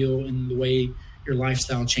you feel, in the way your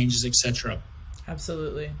lifestyle changes, etc.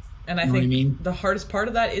 Absolutely. And I think the hardest part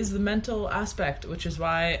of that is the mental aspect, which is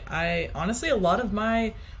why I honestly, a lot of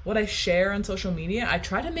what I share on social media, I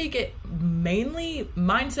try to make it mainly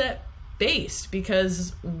mindset based,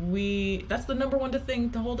 because that's the number one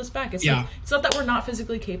thing to hold us back. It's not that we're not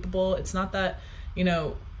physically capable. It's not that,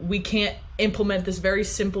 we can't implement this very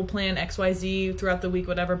simple plan XYZ throughout the week,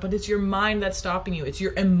 whatever, but it's your mind that's stopping you. It's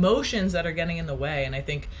your emotions that are getting in the way. And I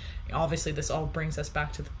think obviously this all brings us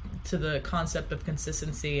back to the concept of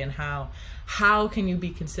consistency, and how can you be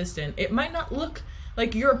consistent? It might not look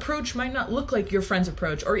like your approach might not look like your friend's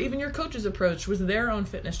approach or even your coach's approach with their own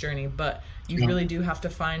fitness journey, but you really do have to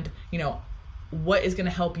find, what is going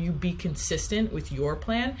to help you be consistent with your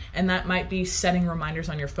plan. And that might be setting reminders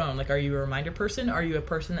on your phone. Like, are you a reminder person? Are you a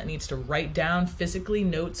person that needs to write down physically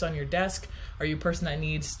notes on your desk? Are you a person that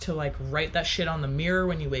needs to like write that shit on the mirror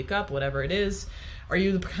when you wake up, whatever it is? Are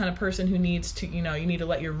you the kind of person who needs to, you need to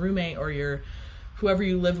let your roommate or your whoever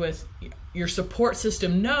you live with, your support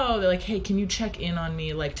system know? They're like, hey, can you check in on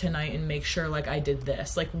me like tonight and make sure like I did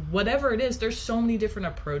this? Like, whatever it is, there's so many different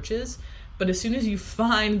approaches. But as soon as you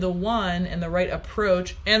find the one and the right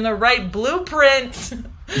approach and the right blueprint,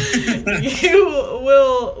 you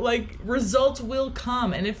will, like, results will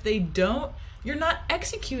come. And if they don't, you're not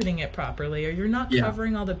executing it properly, or you're not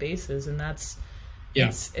covering all the bases. And that's,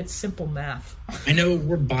 it's simple math. I know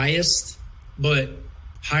we're biased, but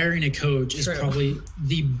hiring a coach is probably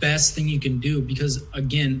the best thing you can do, because,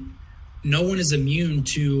 again, no one is immune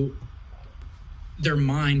to their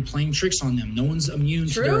mind playing tricks on them. No one's immune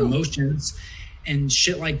to their emotions and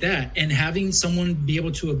shit like that. And having someone be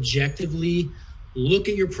able to objectively look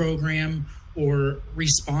at your program or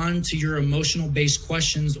respond to your emotional based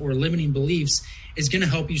questions or limiting beliefs is going to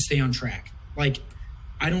help you stay on track. Like,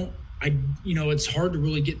 it's hard to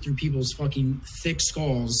really get through people's fucking thick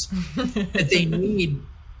skulls that they need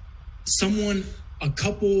someone a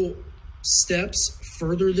couple steps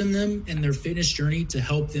further than them in their fitness journey to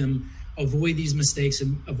help them avoid these mistakes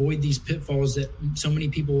and avoid these pitfalls that so many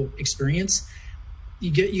people experience.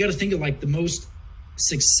 You got to think of like the most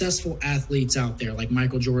successful athletes out there, like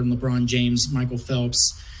Michael Jordan, LeBron James, Michael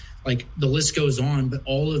Phelps, like the list goes on, but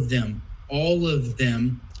all of them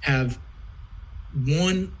have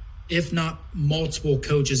one, if not multiple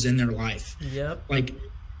coaches in their life. Yep. Like,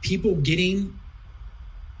 people getting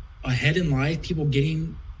ahead in life, people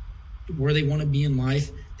getting where they want to be in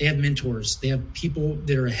life, they have mentors. They have people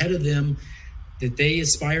that are ahead of them that they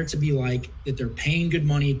aspire to be like, that they're paying good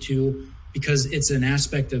money to, because it's an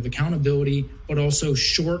aspect of accountability, but also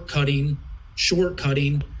shortcutting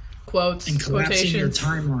quotes and collapsing your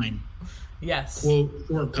timeline. Yes. Quote,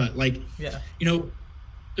 shortcut. Like,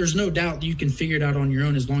 there's no doubt that you can figure it out on your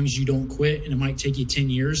own as long as you don't quit, and it might take you 10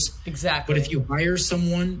 years. Exactly. But if you hire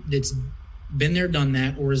someone that's been there, done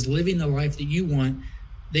that, or is living the life that you want,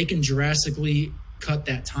 they can drastically cut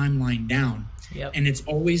that timeline down. Yep. And it's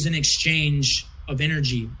always an exchange of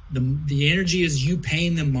energy. The energy is you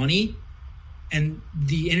paying them money, and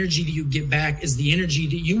the energy that you get back is the energy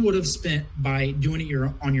that you would have spent by doing it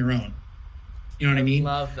on your own. You know what I mean?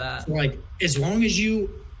 Love that. So, like, as long as you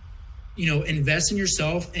invest in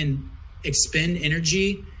yourself and expend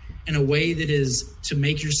energy in a way that is to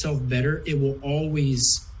make yourself better, it will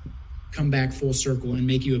always come back full circle and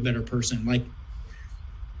make you a better person. Like,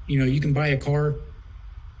 you can buy a car,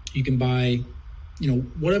 you can buy,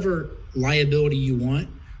 whatever liability you want,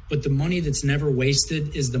 but the money that's never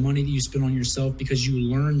wasted is the money that you spend on yourself, because you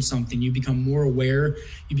learn something, you become more aware,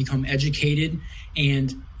 you become educated,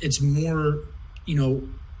 and it's more,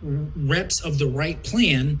 reps of the right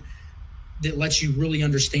plan that lets you really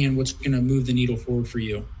understand what's going to move the needle forward for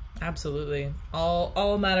you. Absolutely. All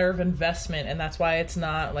a matter of investment. And that's why it's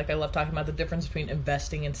not, like, I love talking about the difference between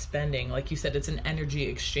investing and spending. Like you said, it's an energy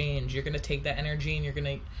exchange. You're going to take that energy and you're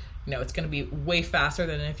going to, it's going to be way faster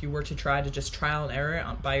than if you were to try to just trial and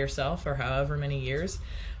error by yourself for however many years.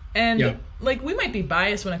 And like, we might be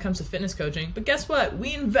biased when it comes to fitness coaching, but guess what?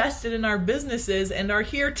 We invested in our businesses and are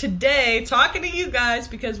here today talking to you guys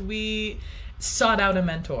because we sought out a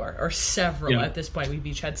mentor, or several. At this point, we've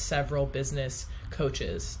each had several business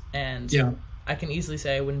coaches, and I can easily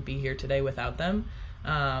say I wouldn't be here today without them.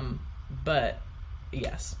 But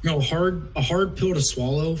yes, a hard pill to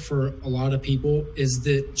swallow for a lot of people is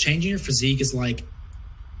that changing your physique is like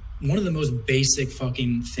one of the most basic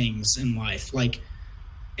fucking things in life. Like,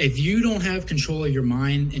 if you don't have control of your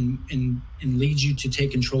mind and leads you to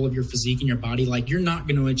take control of your physique and your body, like, you're not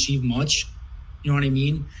going to achieve much. You know what I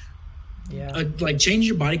mean? Yeah. Like, changing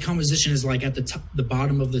your body composition is like at the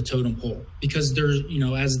bottom of the totem pole, because there's,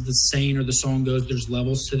 as the saying or the song goes, there's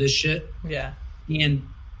levels to this shit. Yeah. And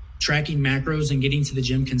tracking macros and getting to the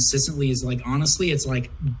gym consistently is like, honestly, it's like,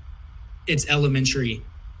 it's elementary.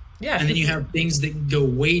 Yeah. And then you have things that go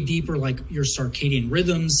way deeper, like your circadian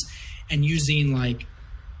rhythms, and using like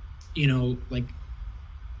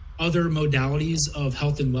other modalities of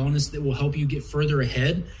health and wellness that will help you get further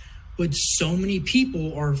ahead. But so many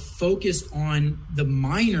people are focused on the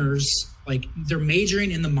minors, like they're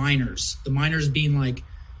majoring in the minors being like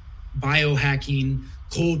biohacking,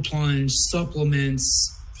 cold plunge,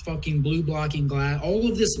 supplements, fucking blue blocking glass, all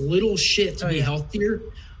of this little shit to be healthier,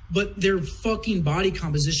 but their fucking body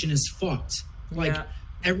composition is fucked. Like,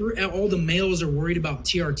 all the males are worried about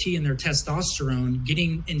TRT and their testosterone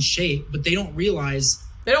getting in shape, but they don't realize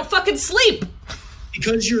They don't fucking sleep.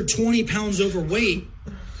 Because you're 20 pounds overweight,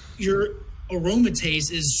 your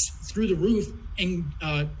aromatase is through the roof and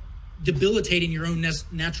debilitating your own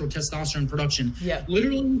natural testosterone production. Yeah.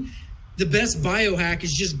 Literally, the best biohack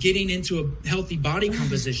is just getting into a healthy body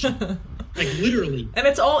composition. Like, literally. And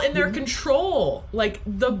it's all in their control. Like,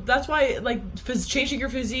 that's why, like, changing your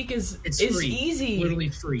physique is free. Easy. Literally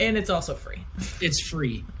free. And it's also free. It's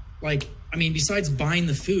free. Like, I mean, besides buying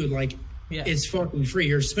the food, like, it's fucking free.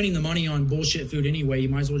 You're spending the money on bullshit food anyway. You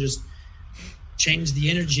might as well just change the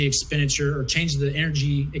energy expenditure or change the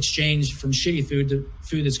energy exchange from shitty food to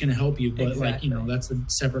food that's going to help you. But like, you know, that's a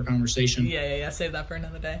separate conversation. Yeah. Save that for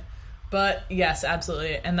another day. But yes,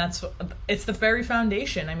 absolutely. And it's the very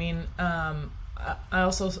foundation. I mean, I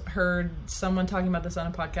also heard someone talking about this on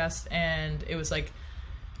a podcast, and it was like,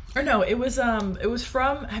 or no, it was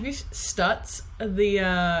from, have you Stutz, the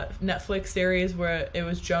Netflix series where it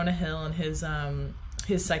was Jonah Hill and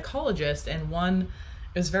his psychologist, and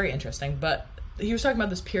it was very interesting, but he was talking about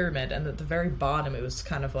this pyramid, and at the very bottom it was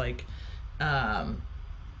kind of like,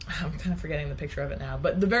 I'm kind of forgetting the picture of it now,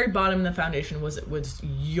 but the very bottom in the foundation was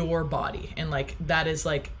your body, and like that is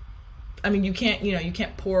like, I mean, you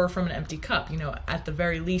can't pour from an empty cup. You know, at the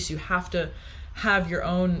very least, you have to have your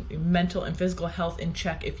own mental and physical health in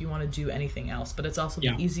check if you want to do anything else. But it's also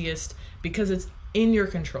the easiest because it's in your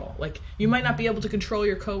control. Like, you might not be able to control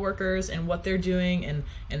your coworkers and what they're doing, and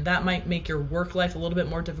that might make your work life a little bit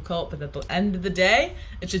more difficult, but at the end of the day,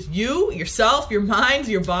 it's just you, yourself, your mind,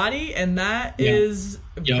 your body, and that is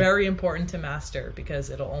very important to master, because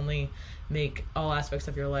it'll only make all aspects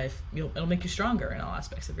of your life, it'll make you stronger in all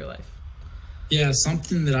aspects of your life. Yeah,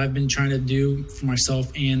 something that I've been trying to do for myself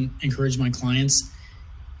and encourage my clients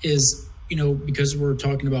is, you know, because we're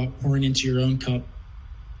talking about pouring into your own cup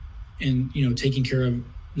and, you know, taking care of,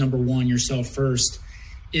 number one, yourself first,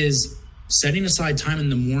 is setting aside time in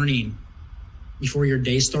the morning before your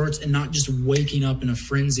day starts, and not just waking up in a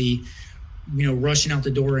frenzy, you know, rushing out the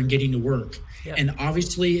door and getting to work. Yep. And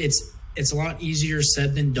obviously it's a lot easier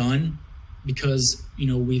said than done, because, you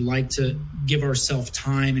know, we like to give ourselves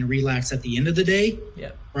time and relax at the end of the day.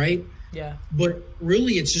 Yeah. Right? Yeah. But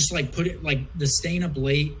really, it's just like the staying up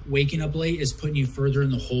late, waking up late is putting you further in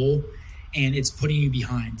the hole, and it's putting you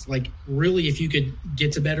behind. Like, really, if you could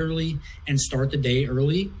get to bed early and start the day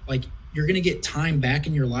early, like, you're going to get time back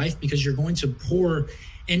in your life, because you're going to pour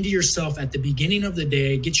into yourself at the beginning of the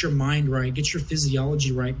day, get your mind right, get your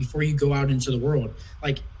physiology right before you go out into the world.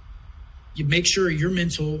 Like, you make sure your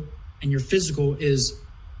mental and your physical is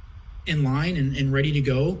in line and ready to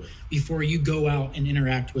go before you go out and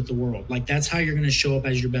interact with the world. Like, that's how you're going to show up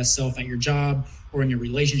as your best self at your job or in your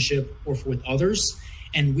relationship or with others.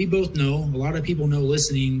 And we both know, a lot of people know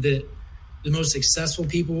listening, that the most successful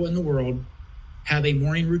people in the world have a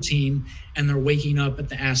morning routine, and they're waking up at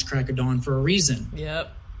the ass crack of dawn for a reason.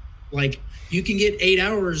 Yep. Like, you can get 8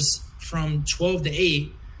 hours from 12 to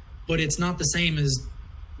 8, but it's not the same as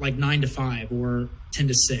like 9 to 5 or 10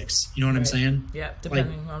 to 6. You know what I'm saying? Yeah,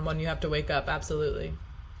 depending on when you have to wake up. Absolutely.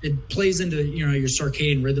 It plays into, you know, your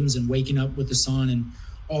circadian rhythms and waking up with the sun and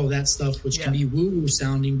all of that stuff, which can be woo-woo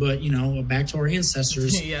sounding, but, you know, back to our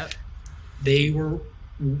ancestors, they were,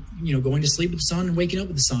 you know, going to sleep with the sun and waking up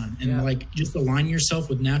with the sun, and like, just aligning yourself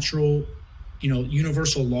with natural, you know,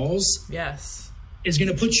 universal laws. Yes. Is going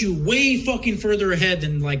to put you way fucking further ahead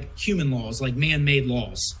than like human laws, like man-made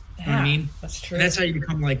laws. You know what I mean? That's true. And that's how you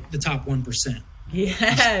become like the top 1%.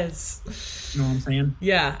 Yes. You know what I'm saying?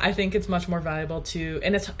 Yeah, I think it's much more valuable to,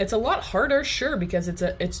 and it's a lot harder, sure, because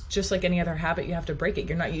it's just like any other habit, you have to break it.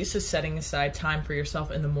 You're not used to setting aside time for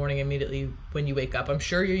yourself in the morning immediately when you wake up. I'm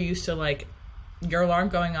sure you're used to like your alarm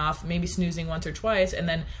going off, maybe snoozing once or twice, and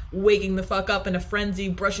then waking the fuck up in a frenzy,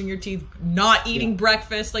 brushing your teeth, not eating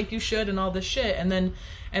breakfast like you should, and all this shit. And then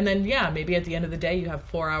maybe at the end of the day you have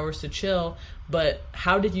 4 hours to chill, but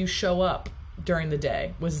how did you show up during the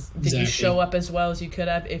day? Did you show up as well as you could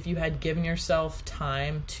have if you had given yourself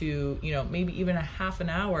time to, you know, maybe even a half an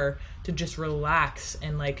hour to just relax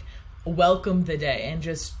and like welcome the day and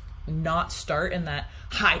just not start in that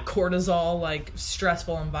high cortisol, like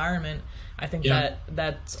stressful environment? I think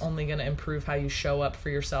that's only going to improve how you show up for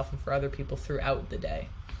yourself and for other people throughout the day.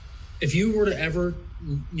 If you were to ever,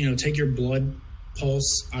 you know, take your blood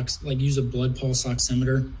pulse, like use a blood pulse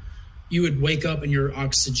oximeter, you would wake up and your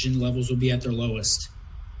oxygen levels would be at their lowest.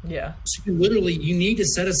 Yeah. So literally, you need to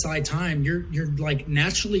set aside time. You're like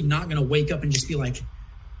naturally not going to wake up and just be like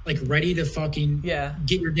ready to fucking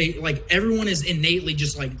get your day. Like, everyone is innately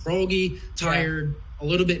just like groggy, tired, a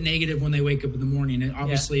little bit negative when they wake up in the morning. And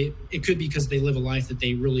obviously it could be because they live a life that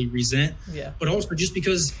they really resent. Yeah. But also just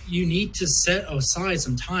because you need to set aside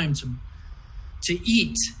some time to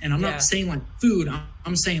eat. And I'm not saying like food.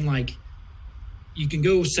 I'm saying like you can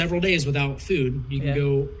go several days without food. You can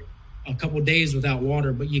go a couple days without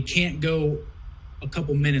water, but you can't go a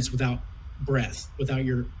couple minutes without breath, without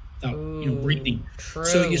breathing. True.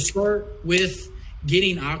 So you start with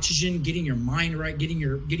getting oxygen, getting your mind right, getting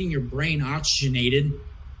your brain oxygenated,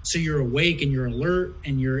 so you're awake and you're alert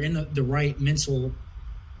and you're in the right mental,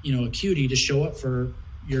 acuity to show up for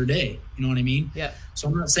your day. You know what I mean? Yeah. So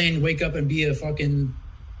I'm not saying wake up and be a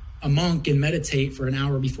monk and meditate for an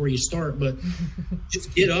hour before you start, but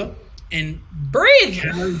just get up and breathe,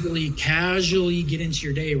 casually get into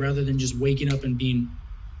your day, rather than just waking up and being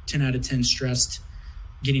 10 out of 10 stressed,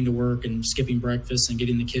 getting to work and skipping breakfast and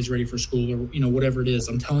getting the kids ready for school, or whatever it is.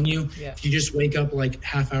 I'm telling you, if you just wake up like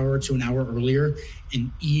half hour to an hour earlier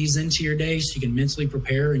and ease into your day so you can mentally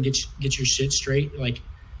prepare and get your shit straight, like,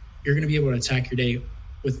 you're going to be able to attack your day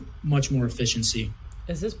with much more efficiency.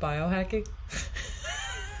 Is this biohacking?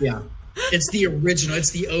 Yeah. It's the original,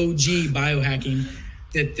 it's the OG biohacking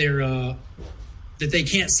that they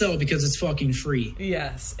can't sell because it's fucking free.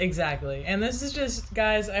 Yes, exactly. And this is just,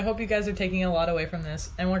 guys, I hope you guys are taking a lot away from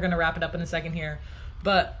this, and we're going to wrap it up in a second here.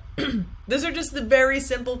 But these are just the very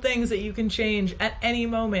simple things that you can change at any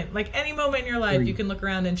moment. Like, any moment in your life, you can look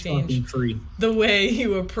around and change the way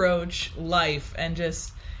you approach life, and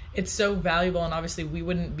just, it's so valuable. And obviously we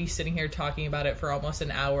wouldn't be sitting here talking about it for almost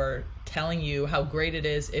an hour, telling you how great it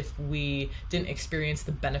is if we didn't experience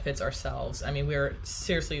the benefits ourselves. I mean, we're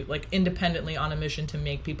seriously, like, independently on a mission to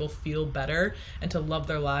make people feel better and to love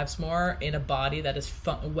their lives more in a body that is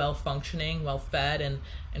well functioning, well fed,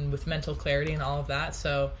 and with mental clarity and all of that.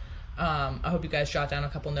 So I hope you guys jot down a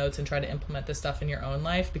couple notes and try to implement this stuff in your own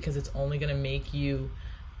life, because it's only going to make you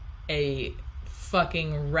a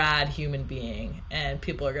fucking rad human being, and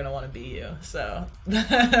people are gonna want to be you. So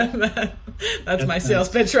that's my sales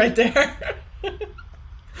pitch right there.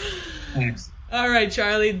 Thanks. All right,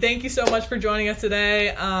 Charlie, thank you so much for joining us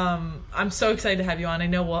today. I'm so excited to have you on. I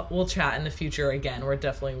know we'll chat in the future again.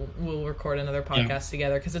 We'll record another podcast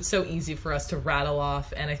together, because it's so easy for us to rattle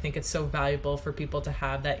off, and I think it's so valuable for people to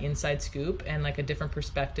have that inside scoop and like a different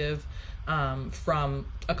perspective from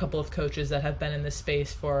a couple of coaches that have been in this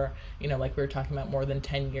space for, like we were talking about, more than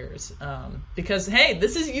 10 years. Because, hey,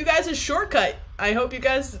 this is you guys' shortcut. I hope you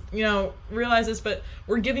guys, realize this, but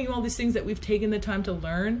we're giving you all these things that we've taken the time to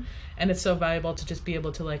learn. And it's so valuable to just be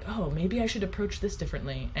able to, like, oh, maybe I should approach this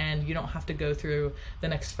differently. And you don't have to go through the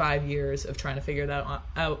next 5 years of trying to figure that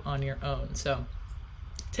out on your own. So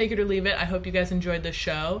take it or leave it. I hope you guys enjoyed the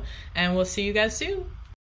show, and we'll see you guys soon.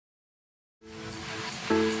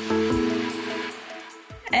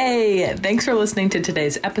 Hey, thanks for listening to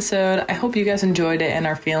today's episode. I hope you guys enjoyed it and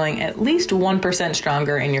are feeling at least 1%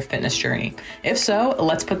 stronger in your fitness journey. If so,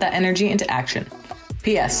 let's put that energy into action.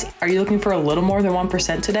 P.S. Are you looking for a little more than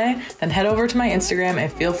 1% today? Then head over to my Instagram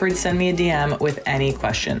and feel free to send me a DM with any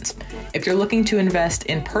questions. If you're looking to invest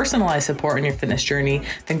in personalized support in your fitness journey,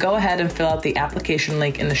 then go ahead and fill out the application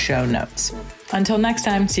link in the show notes. Until next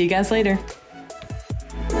time, see you guys later.